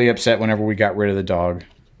were really upset whenever we got rid of the dog.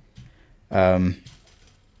 I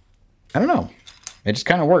don't know. It just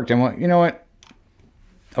kind of worked. And you know what?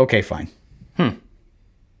 Okay, fine.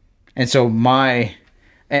 And so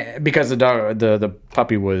because the dog, the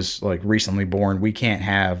puppy was like recently born, we can't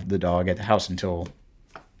have the dog at the house until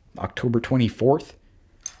October 24th.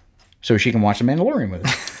 So she can watch The Mandalorian with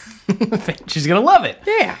us. She's going to love it.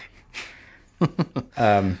 Yeah.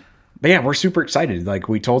 But yeah, we're super excited. Like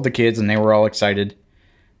we told the kids and they were all excited.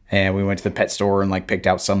 And we went to the pet store and like picked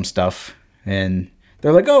out some stuff. And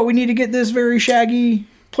they're like, oh, we need to get this very shaggy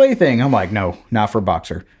plaything. I'm like, no, not for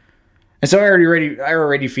Boxer. And so I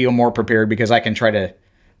already feel more prepared because I can try to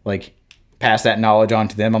like pass that knowledge on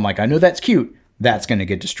to them. I'm like, I know that's cute. That's going to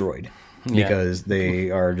get destroyed because they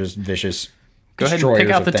are just vicious. Go ahead and pick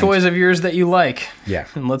out the toys of yours that you like. Yeah.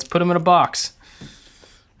 And let's put them in a box.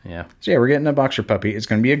 Yeah. So yeah, we're getting a boxer puppy. It's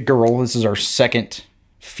going to be a girl. This is our second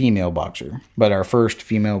female boxer, but our first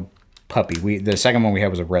female puppy. The second one we had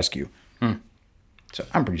was a rescue. So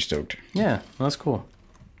I'm pretty stoked. Yeah, well, that's cool.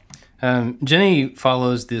 Jenny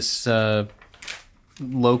follows this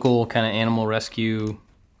local kind of animal rescue.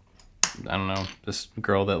 I don't know, this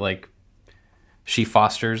girl that like she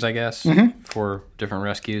fosters, I guess, for different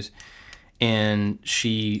rescues, and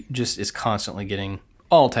she just is constantly getting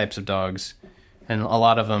all types of dogs, and a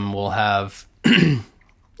lot of them will have,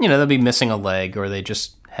 they'll be missing a leg, or they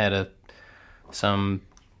just had some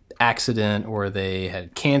accident, or they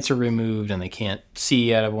had cancer removed and they can't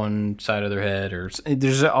see out of one side of their head, or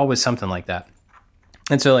there's always something like that.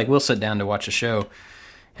 And so like we'll sit down to watch a show,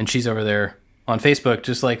 and she's over there on Facebook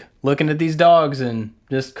just like looking at these dogs and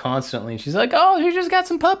just constantly, she's like, oh, she just got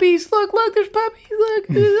some puppies, look, there's puppies, look,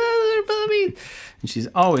 there's puppies. And she's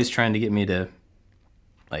always trying to get me to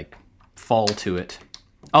like fall to it,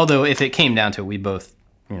 although if it came down to it, we both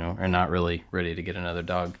are not really ready to get another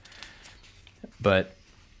dog. But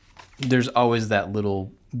there's always that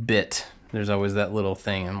little bit. There's always that little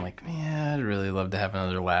thing. I'm like, man, I'd really love to have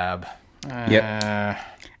another lab. Yep.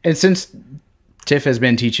 And since Tiff has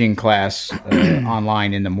been teaching class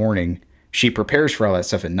online in the morning, she prepares for all that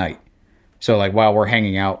stuff at night. So like while we're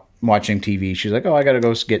hanging out watching TV, she's like, oh, I got to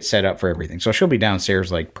go get set up for everything. So she'll be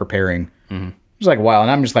downstairs like preparing. It's like a while, and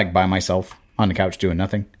I'm just like by myself on the couch doing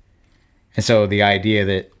nothing. And so the idea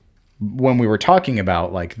that when we were talking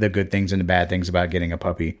about like the good things and the bad things about getting a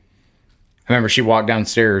puppy, I remember she walked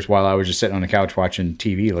downstairs while I was just sitting on the couch watching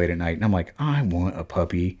TV late at night. And I'm like, I want a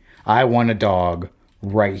puppy. I want a dog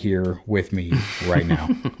right here with me right now.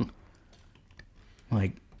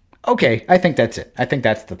 Like, okay, I think that's it. I think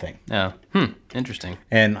that's the thing. Yeah. Interesting.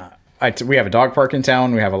 And we have a dog park in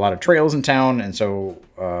town. We have a lot of trails in town. And so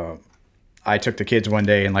I took the kids one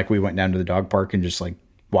day and like we went down to the dog park and just like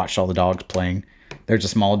watched all the dogs playing. There's a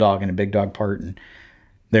small dog and a big dog part, and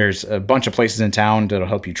there's a bunch of places in town that'll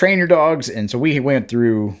help you train your dogs. And so we went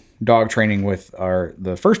through dog training with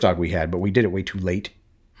the first dog we had, but we did it way too late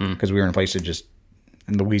because we were in a place that just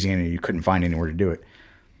in Louisiana you couldn't find anywhere to do it.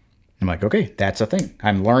 I'm like, okay, that's a thing.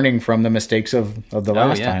 I'm learning from the mistakes of the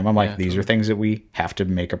last time. I'm like, these are things that we have to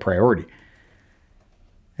make a priority.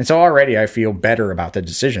 And so already I feel better about the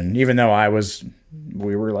decision, even though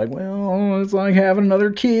we were like, well, it's like having another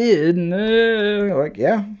kid. And like,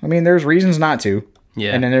 yeah, I mean, there's reasons not to.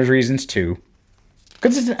 Yeah. And then there's reasons to.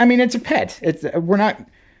 Because, it's a pet. We're not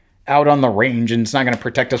out on the range and it's not going to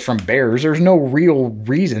protect us from bears. There's no real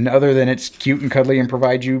reason other than it's cute and cuddly and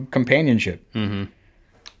provide you companionship.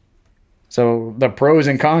 So the pros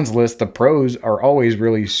and cons list, the pros are always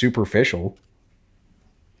really superficial.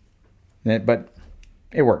 But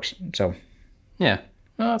it works. So. Yeah.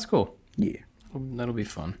 Well, that's cool. Yeah. That'll be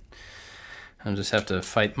fun. I'll just have to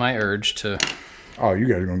fight my urge to... Oh, you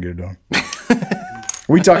guys are going to get a dog.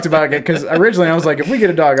 We talked about it because originally I was like, if we get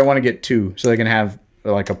a dog, I want to get two so they can have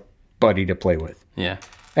like a buddy to play with. Yeah.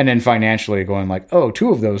 And then financially going like, oh, two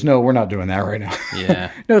of those. No, we're not doing that right now.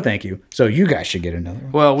 Yeah. No, thank you. So you guys should get another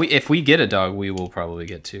one. Well, if we get a dog, we will probably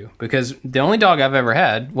get two. Because the only dog I've ever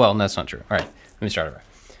had... Well, that's not true. All right. Let me start over.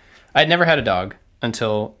 I'd never had a dog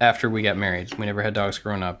until after we got married. We never had dogs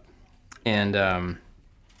growing up. And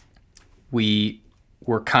we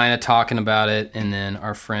were kind of talking about it. And then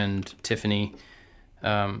our friend Tiffany...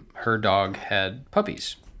 her dog had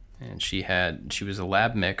puppies, and she was a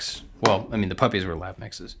lab mix. Well, the puppies were lab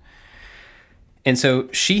mixes. And so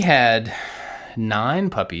she had 9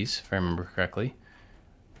 puppies, if I remember correctly.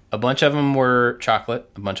 A bunch of them were chocolate,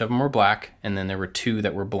 a bunch of them were black, and then there were 2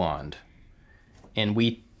 that were blonde. And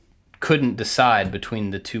we couldn't decide between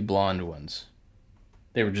the 2 blonde ones.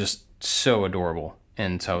 They were just so adorable.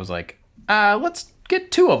 And so I was like, let's get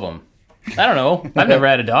 2 of them. I don't know. I've never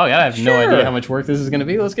had a dog. I have no idea how much work this is going to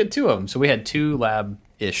be. Let's get 2 of them. So we had 2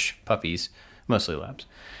 lab-ish puppies, mostly labs.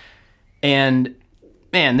 And,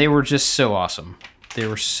 man, they were just so awesome. They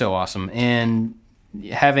were so awesome. And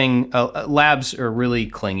having labs are really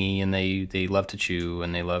clingy, and they love to chew,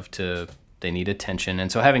 and they need attention.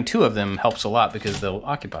 And so having 2 of them helps a lot because they'll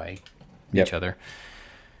occupy each other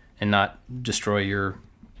and not destroy your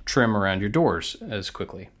trim around your doors as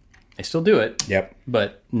quickly. They still do it,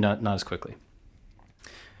 but not as quickly.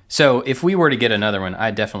 So if we were to get another one,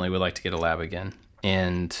 I definitely would like to get a lab again.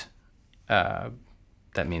 And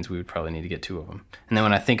that means we would probably need to get 2 of them. And then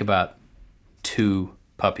when I think about 2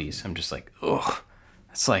 puppies, I'm just like, ugh.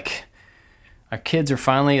 It's like our kids are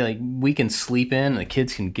finally, like, we can sleep in. And the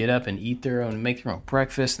kids can get up and eat their own, make their own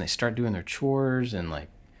breakfast. And they start doing their chores. And, like,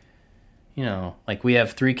 like we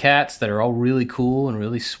have 3 cats that are all really cool and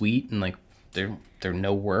really sweet. And, like, they're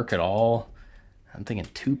no work at all. I'm thinking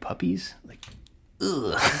 2 puppies? Like,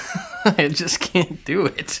 ugh. I just can't do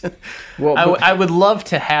it. Well, I would love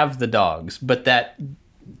to have the dogs, but that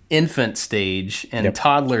infant stage and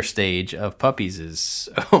toddler stage of puppies is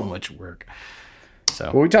so much work.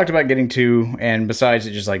 So we talked about getting two, and besides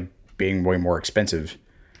it just like being way more expensive.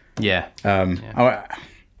 Yeah.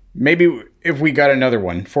 Maybe if we got another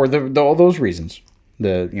one for all those reasons,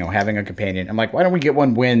 having a companion, I'm like, why don't we get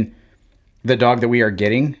one when the dog that we are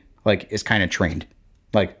getting like is kind of trained,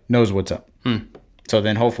 like knows what's up. So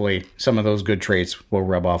then hopefully some of those good traits will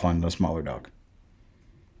rub off on the smaller dog.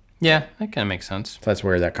 Yeah, that kind of makes sense. So that's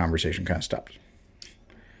where that conversation kind of stops.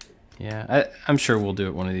 Yeah, I'm sure we'll do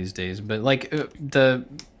it one of these days. But like the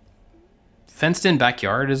fenced-in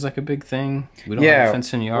backyard is like a big thing. We don't have a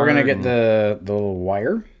fenced-in yard. We're gonna get the little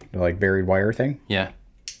wire, the like buried wire thing. Yeah,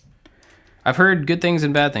 I've heard good things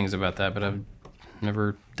and bad things about that, but I've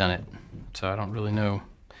never done it, so I don't really know.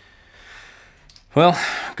 Well,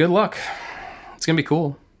 good luck. It's gonna be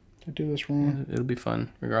cool. I do this wrong. It'll be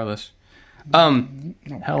fun, regardless. How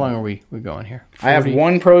long are we going here? 40? I have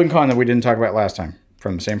one pro and con that we didn't talk about last time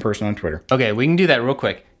from the same person on Twitter. Okay, we can do that real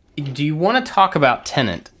quick. Do you want to talk about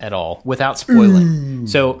Tenet at all without spoiling?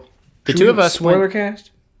 So the two of us spoiler went. Cast.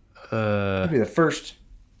 It'll be the first.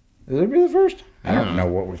 Is it be the first? I don't know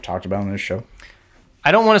what we've talked about on this show.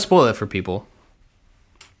 I don't want to spoil it for people.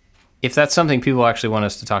 If that's something people actually want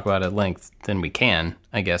us to talk about at length, then we can,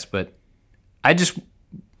 I guess. But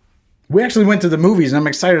we actually went to the movies, and I'm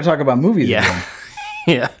excited to talk about movies again.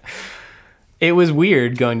 Yeah. It was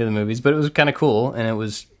weird going to the movies, but it was kind of cool, and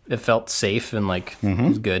it felt safe and like it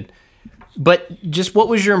was good. But just what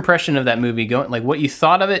was your impression of that movie? Like what you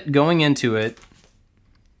thought of it going into it,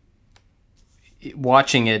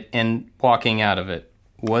 watching it, and walking out of it?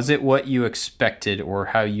 Was it what you expected, or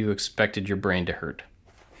how you expected your brain to hurt?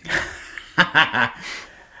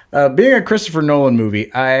 Being a Christopher Nolan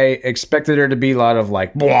movie, I expected there to be a lot of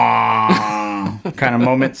like kind of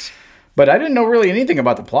moments, but I didn't know really anything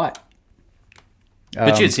about the plot.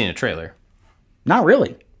 But you had seen a trailer. Not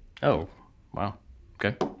really. Oh, wow.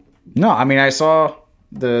 Okay. No, I mean, I saw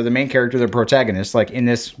the main character, the protagonist, like in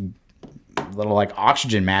this little like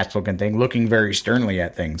oxygen mask looking thing, looking very sternly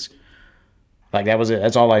at things. Like that was it.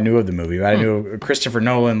 That's all I knew of the movie. I knew Christopher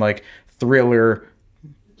Nolan, like thriller.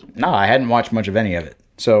 No, I hadn't watched much of any of it.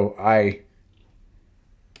 So I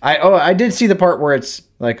did see the part where it's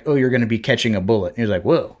like, oh, you're going to be catching a bullet. And he was like,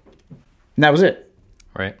 whoa. And that was it.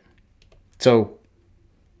 Right. So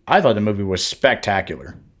I thought the movie was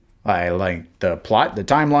spectacular. I liked the plot, the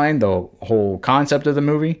timeline, the whole concept of the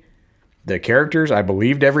movie, the characters. I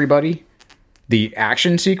believed everybody. The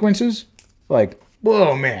action sequences. Like,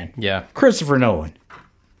 whoa, man. Yeah. Christopher Nolan.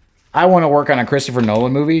 I want to work on a Christopher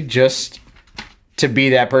Nolan movie just to be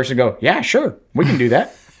that person go, yeah, sure, we can do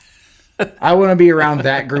that. I want to be around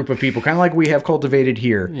that group of people, kind of like we have cultivated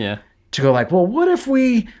here. Yeah. To go like, well, what if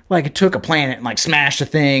we like took a planet and like smashed a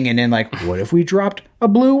thing, and then like, what if we dropped a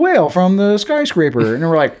blue whale from the skyscraper? And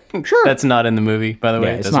we're like, sure. That's not in the movie, by the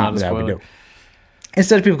way. Yeah, it's not that we do.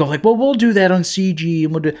 Instead of people go like, well, we'll do that on CG,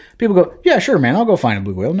 and we'll do. People go, yeah, sure, man, I'll go find a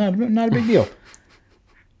blue whale. Not a big deal.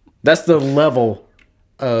 That's the level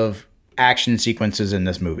of action sequences in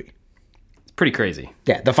this movie. Pretty crazy.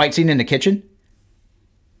 Yeah, the fight scene in the kitchen.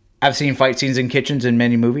 I've seen fight scenes in kitchens in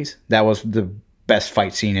many movies. That was the best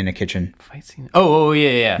fight scene in a kitchen. Fight scene? Oh,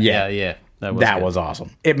 yeah. That was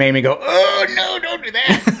awesome. It made me go, oh, no, don't do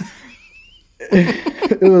that.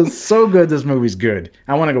 It was so good. This movie's good.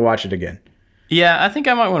 I want to go watch it again. Yeah, I think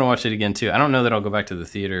I might want to watch it again, too. I don't know that I'll go back to the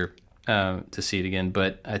theater to see it again,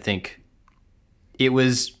 but I think it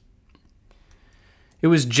was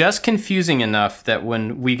just confusing enough that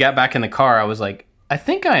when we got back in the car, I was like, I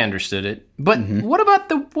think I understood it, but what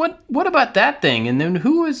about what about that thing? And then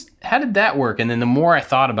how did that work? And then the more I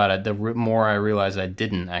thought about it, the more I realized I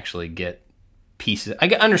didn't actually get pieces. I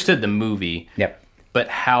understood the movie, yep, but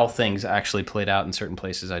how things actually played out in certain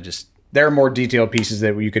places, there are more detailed pieces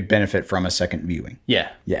that you could benefit from a second viewing.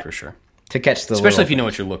 Yeah, for sure. To catch the especially if you know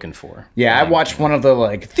what you're looking for. Yeah, I watched one of the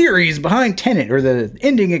like theories behind Tenet or the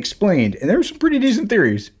ending explained, and there were some pretty decent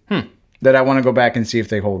theories that I want to go back and see if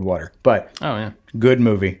they hold water. But good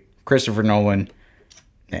movie, Christopher Nolan,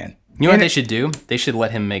 man. You know what they should do? They should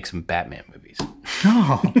let him make some Batman movies.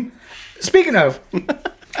 Oh, speaking of,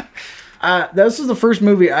 this is the first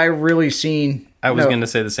movie I really seen. I was going to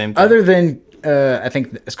say the same thing. Other than I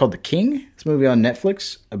think it's called The King. It's a movie on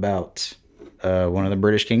Netflix about one of the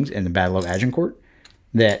British kings in the Battle of Agincourt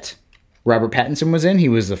that Robert Pattinson was in. He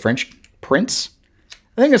was the French prince.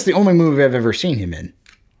 I think that's the only movie I've ever seen him in.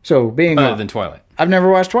 So being other than Twilight. I've never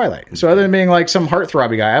watched Twilight. So other than being like some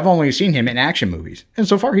heartthrobbing guy, I've only seen him in action movies. And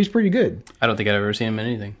so far he's pretty good. I don't think I've ever seen him in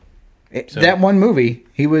anything. That one movie,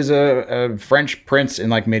 he was a French prince in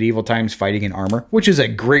like medieval times fighting in armor, which is a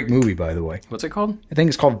great movie, by the way. What's it called? I think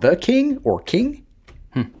it's called The King or King.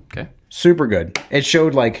 Okay. Super good. It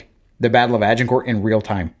showed like the Battle of Agincourt in real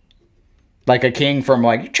time. Like a king from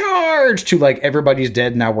like charge to like everybody's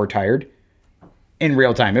dead, now we're tired. In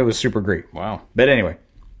real time. It was super great. Wow. But anyway,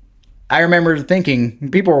 I remember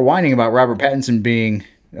thinking, people were whining about Robert Pattinson being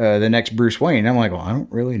the next Bruce Wayne. I'm like, well, I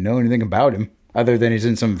don't really know anything about him other than he's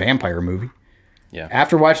in some vampire movie. Yeah.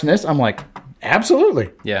 After watching this, I'm like,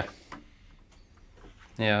 absolutely. Yeah.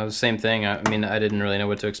 Yeah, it was the same thing. I mean, I didn't really know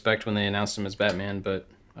what to expect when they announced him as Batman, but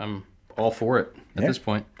I'm all for it at this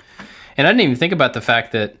point. And I didn't even think about the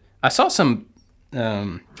fact that I saw some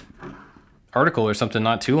article or something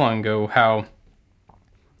not too long ago how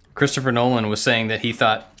Christopher Nolan was saying that he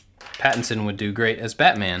thought Pattinson would do great as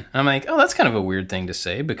Batman. I'm like, oh, that's kind of a weird thing to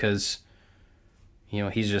say because, you know,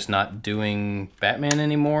 he's just not doing Batman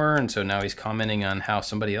anymore, and so now he's commenting on how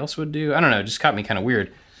somebody else would do. I don't know, it just caught me kind of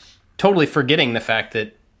weird. Totally forgetting the fact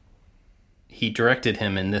that he directed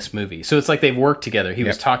him in this movie. So it's like they've worked together. He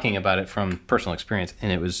was talking about it from personal experience,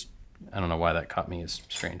 and it was, I don't know why that caught me as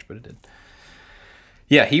strange, but it did.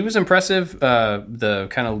 Yeah, he was impressive. The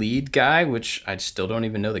kind of lead guy, which I still don't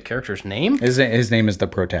even know the character's name. His name is the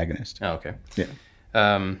protagonist. Oh, okay.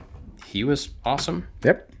 Yeah. He was awesome.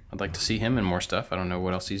 Yep. I'd like to see him in more stuff. I don't know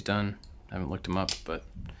what else he's done. I haven't looked him up, but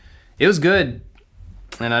it was good.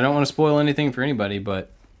 And I don't want to spoil anything for anybody,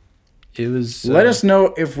 but it was... Let us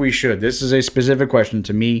know if we should. This is a specific question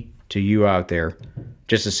to me, to you out there.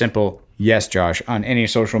 Just a simple yes, Josh, on any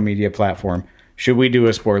social media platform. Should we do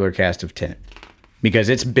a spoiler cast of Tenet? Because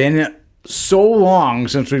it's been so long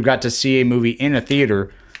since we've got to see a movie in a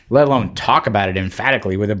theater, let alone talk about it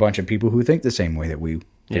emphatically with a bunch of people who think the same way that we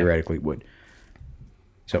theoretically would.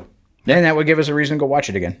 So then that would give us a reason to go watch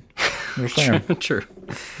it again. True.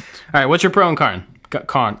 All right, what's your pro and corn?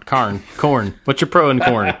 What's your pro and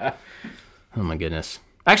corn? Oh my goodness.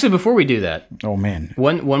 Actually, before we do that, oh man,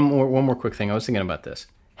 one more quick thing. I was thinking about this.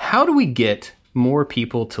 How do we get more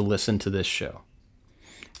people to listen to this show?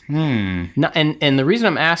 No, and the reason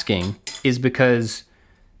I'm asking is because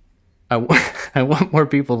I want more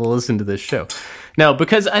people to listen to this show. No,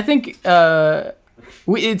 because I think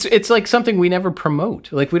it's like something we never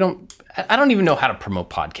promote. Like I don't even know how to promote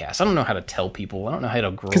podcasts. I don't know how to tell people. I don't know how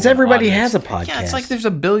to grow. Because everybody has a podcast. Yeah, it's like there's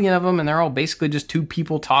a billion of them, and they're all basically just two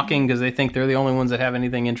people talking because they think they're the only ones that have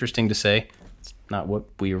anything interesting to say. It's not what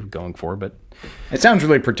we were going for, but it sounds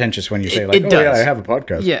really pretentious when you say like, "Oh yeah, I have a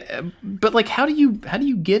podcast." Yeah, but like, how do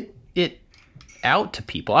you get it out to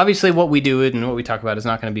people? Obviously, what we do and what we talk about is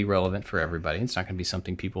not going to be relevant for everybody. It's not going to be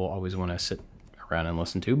something people always want to sit around and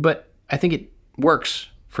listen to. But I think it works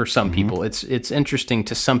for some people. It's interesting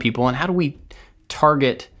to some people. And how do we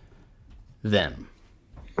target them?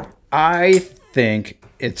 I think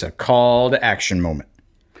it's a call to action moment.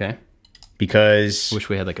 Okay. Because wish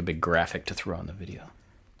we had like a big graphic to throw on the video.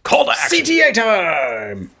 Call to action. CTA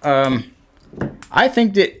time. I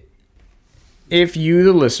think that if you,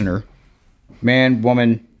 the listener, man,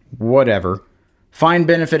 woman, whatever, find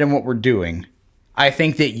benefit in what we're doing, I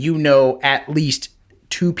think that you know at least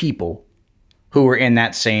two people who are in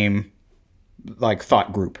that same like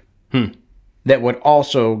thought group that would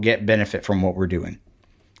also get benefit from what we're doing.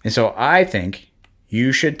 And so I think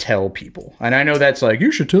you should tell people. And I know that's like, you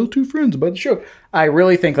should tell two friends about the show. I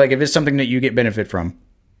really think like if it's something that you get benefit from,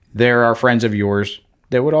 there are friends of yours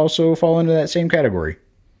that would also fall into that same category.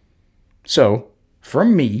 So,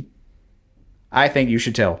 from me, I think you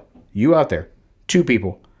should tell you out there, two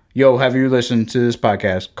people, yo, have you listened to this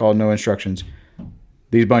podcast called No Instructions?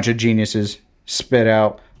 These bunch of geniuses spit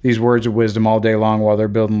out these words of wisdom all day long while they're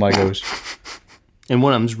building Legos. And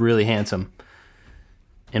one of them's really handsome.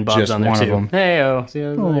 And Bob's Just on there one too. of them. Hey, see, I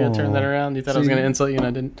was going to turn that around. You thought I was going to insult you and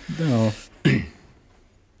I didn't. No.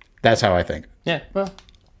 That's how I think. Yeah, well,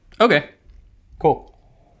 okay. Cool.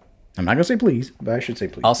 I'm not going to say please, but I should say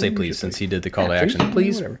please. I'll say please since he did the call to please. action.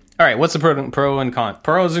 Please. Whatever. All right, what's the pro and con?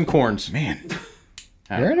 Pros and corns. Man.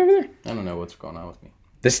 You're right over there. I don't know what's going on with me.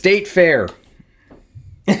 The state fair.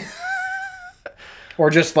 Or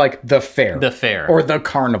just like the fair. The fair. Or the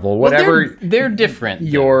carnival. Whatever well, they're different.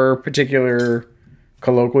 Your particular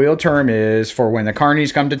colloquial term is for when the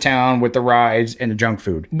carnies come to town with the rides and the junk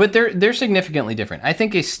food. But they're significantly different. I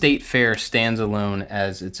think a state fair stands alone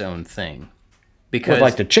as its own thing. Because with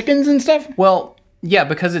like the chickens and stuff? Well, yeah,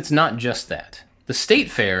 because it's not just that. The state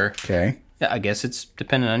fair, okay. I guess it's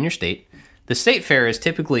dependent on your state. The state fair is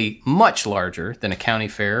typically much larger than a county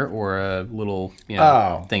fair or a little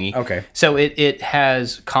thingy. Okay. So it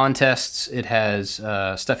has contests. It has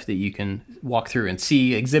stuff that you can walk through and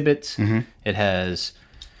see, exhibits. Mm-hmm. It has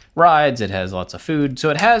rides. It has lots of food. So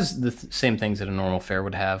it has the same things that a normal fair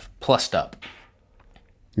would have, plussed up.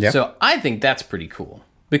 Yeah. So I think that's pretty cool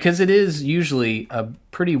because it is usually a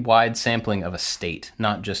pretty wide sampling of a state,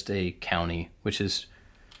 not just a county, which is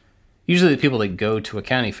usually the people that go to a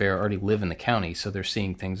county fair already live in the county, so they're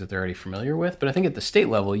seeing things that they're already familiar with. But I think at the state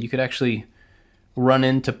level, you could actually run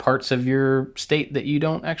into parts of your state that you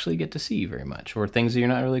don't actually get to see very much, or things that you're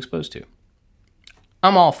not really exposed to.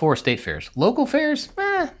 I'm all for state fairs. Local fairs,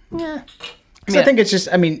 yeah. I think it's just,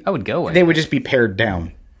 I mean, I would go with they would just be pared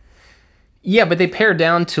down. Yeah, but they pare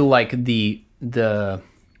down to like the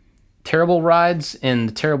terrible rides and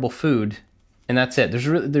the terrible food, and that's it.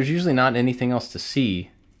 There's usually not anything else to see.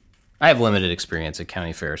 I have limited experience at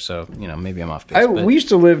county fairs, so maybe I'm off base. We used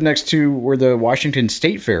to live next to where the Washington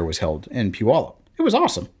State Fair was held in Puyallup. It was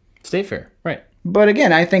awesome. State fair, right? But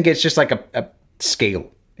again, I think it's just like a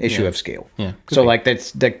scale issue of scale. Yeah. So like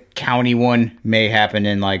that's the county one may happen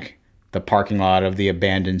in like the parking lot of the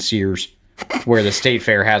abandoned Sears, where the state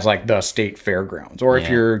fair has like the state fairgrounds, or if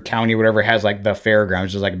your county whatever has like the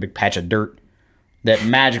fairgrounds, just like a big patch of dirt that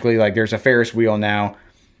magically like there's a Ferris wheel now.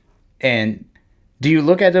 And do you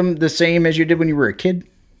look at them the same as you did when you were a kid?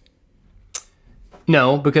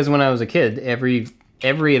 No, because when I was a kid, every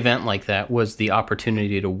event like that was the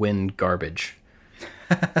opportunity to win garbage.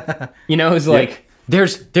 It was like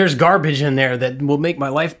there's garbage in there that will make my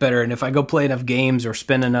life better, and if I go play enough games or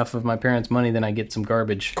spend enough of my parents' money, then I get some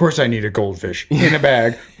garbage. Of course I need a goldfish in a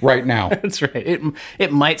bag right now. That's right.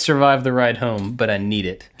 It might survive the ride home, but I need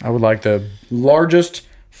it. I would like the largest,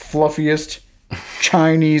 fluffiest,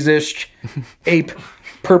 Chinese-ish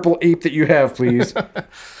purple ape that you have, please.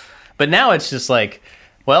 But now it's just like,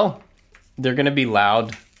 well, they're going to be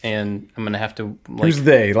loud, and I'm going to have to... Like, who's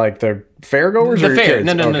they? Like the fairgoers or your kids?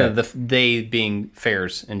 No. They being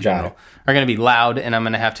fairs in general are going to be loud, and I'm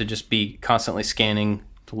going to have to just be constantly scanning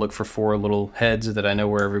to look for 4 little heads that I know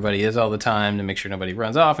where everybody is all the time to make sure nobody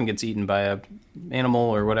runs off and gets eaten by a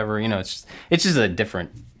animal or whatever. It's just a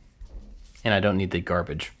different... And I don't need the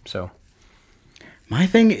garbage, so... My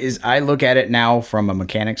thing is I look at it now from a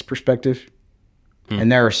mechanic's perspective, and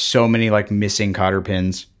there are so many like missing cotter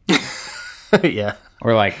pins. Yeah.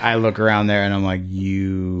 Or like I look around there and I'm like,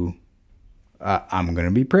 I'm going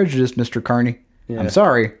to be prejudiced, Mr. Carney. Yeah. I'm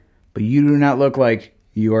sorry, but you do not look like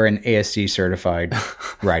you are an ASC certified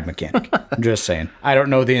ride mechanic. I'm just saying. I don't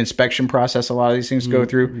know the inspection process a lot of these things go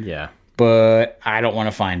through. Yeah. But I don't want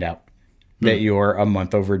to find out that you're a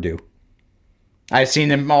month overdue. I've seen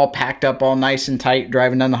them all packed up all nice and tight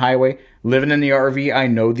driving down the highway. Living in the RV, I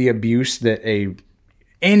know the abuse that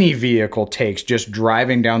any vehicle takes just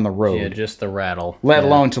driving down the road. Yeah, just the rattle. Let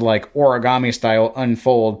alone to like origami style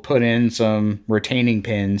unfold, put in some retaining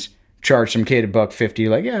pins, charge some kid $1.50.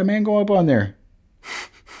 Like, yeah, man, go up on there.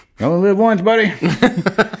 You only live once, buddy.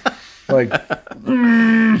 Like,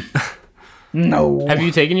 no. Have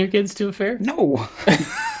you taken your kids to a fair? No.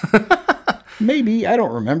 Maybe. I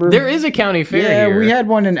don't remember. There is a county fair here. Yeah, we had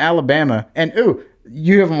one in Alabama. And,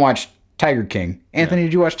 you haven't watched Tiger King. Anthony,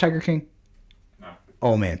 Did you watch Tiger King? No.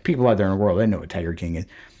 Oh, man. People out there in the world, they know what Tiger King is.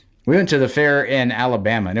 We went to the fair in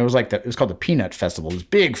Alabama, and it was like it was called the Peanut Festival. It was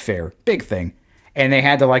big fair, big thing. And they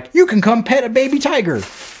had to you can come pet a baby tiger.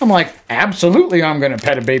 I'm like, absolutely, I'm going to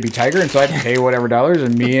pet a baby tiger. And so I pay whatever dollars,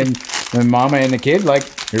 and me and the mama and the kid,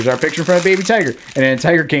 here's our picture for a baby tiger. And then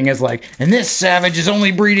Tiger King is like, and this savage is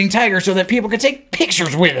only breeding tigers so that people can take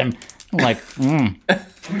pictures with him. I'm like,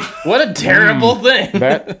 What a terrible thing.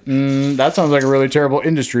 That sounds like a really terrible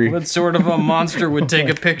industry. What sort of a monster would take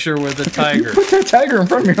a picture with a tiger? Put that tiger in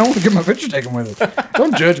front of me. I want to get my picture taken with it.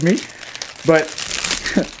 Don't judge me. But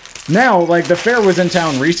now, the fair was in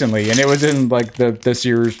town recently, and it was in, the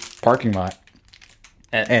Sears parking lot.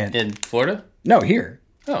 In Florida? No, here.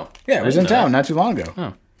 Oh. Yeah, it was in town not too long ago.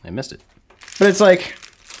 Oh, I missed it. But it's Because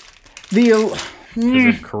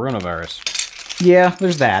of coronavirus. Yeah,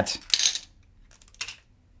 there's that.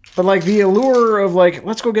 But, the allure of,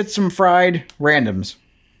 let's go get some fried randoms.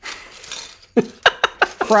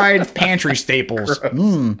 Fried pantry staples.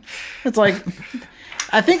 It's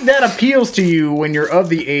I think that appeals to you when you're of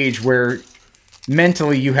the age where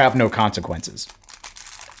mentally you have no consequences.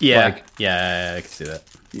 Yeah. Yeah, I can see that.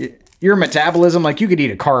 Your metabolism, you could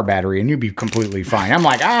eat a car battery and you'd be completely fine. I'm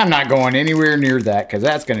I'm not going anywhere near that because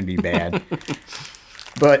that's going to be bad.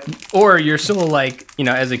 Or you're so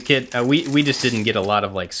as a kid, we just didn't get a lot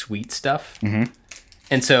of sweet stuff. Mm-hmm.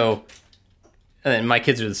 And so, and my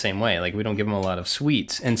kids are the same way. We don't give them a lot of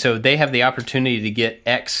sweets. And so they have the opportunity to get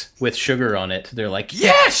X with sugar on it. They're like,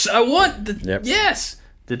 yes, I want yes.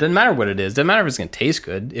 It doesn't matter what it is. It doesn't matter if it's going to taste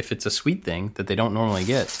good. If it's a sweet thing that they don't normally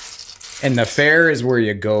get. And the fair is where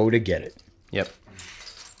you go to get it. Yep.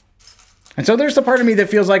 And so there's the part of me that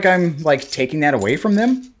feels like I'm like taking that away from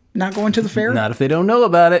them, not going to the fair. Not if they don't know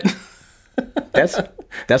about it.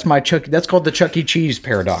 That's my Chuck. That's called the Chuck E. Cheese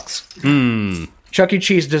paradox. Chuck E.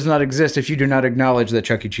 Cheese does not exist if you do not acknowledge that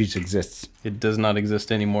Chuck E. Cheese exists. It does not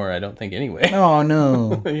exist anymore, I don't think, anyway. Oh,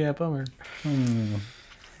 no. Yeah, bummer.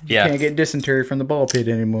 Yeah. Can't get dysentery from the ball pit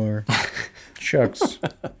anymore. Shucks.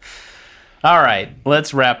 All right,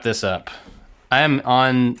 let's wrap this up. I am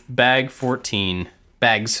on bags 14.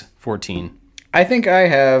 I think I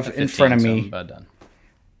have 15, in front of so me, I'm about done.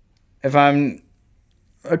 if I'm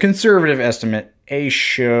a conservative estimate, a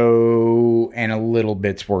show and a little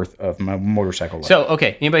bit's worth of my motorcycle life. So,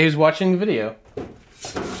 okay, anybody who's watching the video,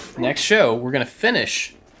 next show, we're going to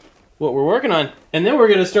finish what we're working on, and then we're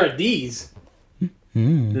going to start these.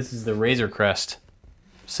 This is the Razor Crest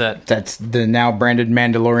set. That's the now branded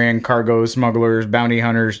Mandalorian cargo smugglers, bounty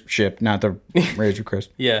hunters ship, not the Razor Crest.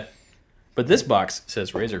 Yeah. But this box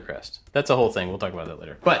says Razor Crest. That's a whole thing. We'll talk about that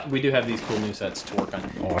later. But we do have these cool new sets to work on.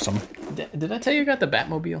 Awesome. Did I tell you I got the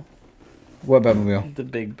Batmobile? What Batmobile? The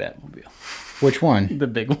big Batmobile. Which one? The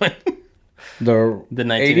big one. The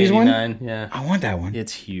 1989. 80s one? Yeah. I want that one.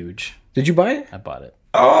 It's huge. Did you buy it? I bought it.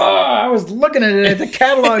 Oh, I was looking at it at the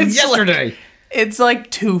catalog yesterday. It's like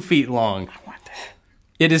 2 feet long. I want that.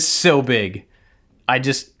 It is so big. I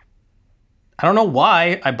don't know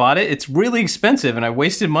why I bought it. It's really expensive, and I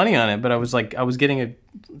wasted money on it. But I was getting a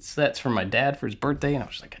sets from my dad for his birthday, and I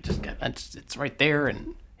was like, it's right there,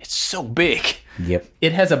 and it's so big. Yep.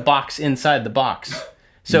 It has a box inside the box.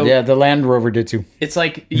 So yeah, the Land Rover did too. it's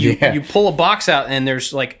like you pull a box out, and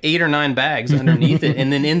there's like 8 or 9 bags underneath it,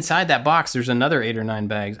 and then inside that box there's another 8 or 9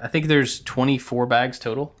 bags. I think there's 24 bags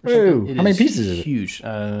total. Ooh, how many pieces is it? Huge.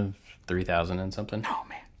 3,000 and something. Oh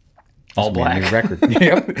man, All black. new record.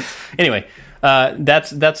 Yep. Anyway,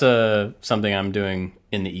 that's something I'm doing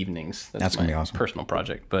in the evenings. That's gonna be awesome. Personal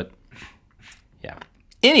project, but yeah.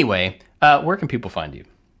 Anyway, where can people find you?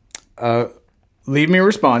 Leave me a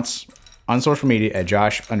response on social media at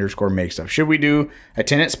Josh_MakeStuff. Should we do a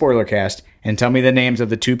Tenet spoiler cast and tell me the names of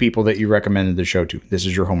the 2 people that you recommended the show to? This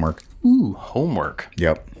is your homework. Ooh, homework.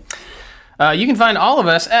 Yep. You can find all of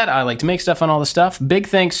us at I Like to Make Stuff on all the stuff. Big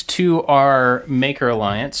thanks to our Maker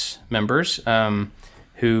Alliance members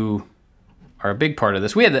who are a big part of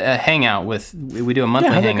this. We had a hangout we do a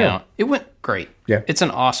monthly hangout. It went great. Yeah. It's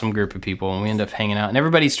an awesome group of people, and we end up hanging out. And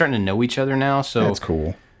everybody's starting to know each other now. So That's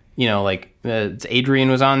cool. You know, like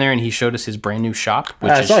Adrian was on there, and he showed us his brand new shop.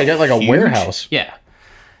 Which I saw he got like a warehouse. Yeah.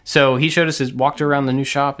 So he showed us walked around the new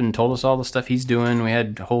shop and told us all the stuff he's doing. We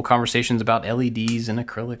had whole conversations about LEDs and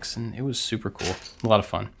acrylics, and it was super cool. A lot of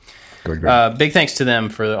fun. Good. Big thanks to them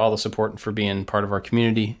for all the support and for being part of our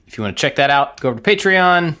community. If you want to check that out, go over to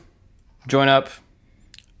Patreon, join up.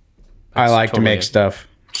 I like to make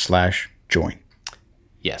stuff/join.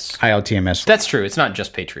 Yes. ILTMS. That's true. It's not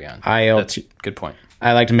just Patreon. That's a good point.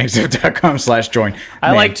 I like to make stuff.com/join.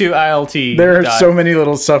 I like to ILT. There are so many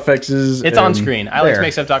little suffixes. It's on screen. I like to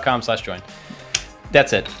make stuff.com/join.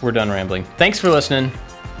 That's it. We're done rambling. Thanks for listening.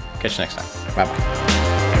 Catch you next time. Bye-bye.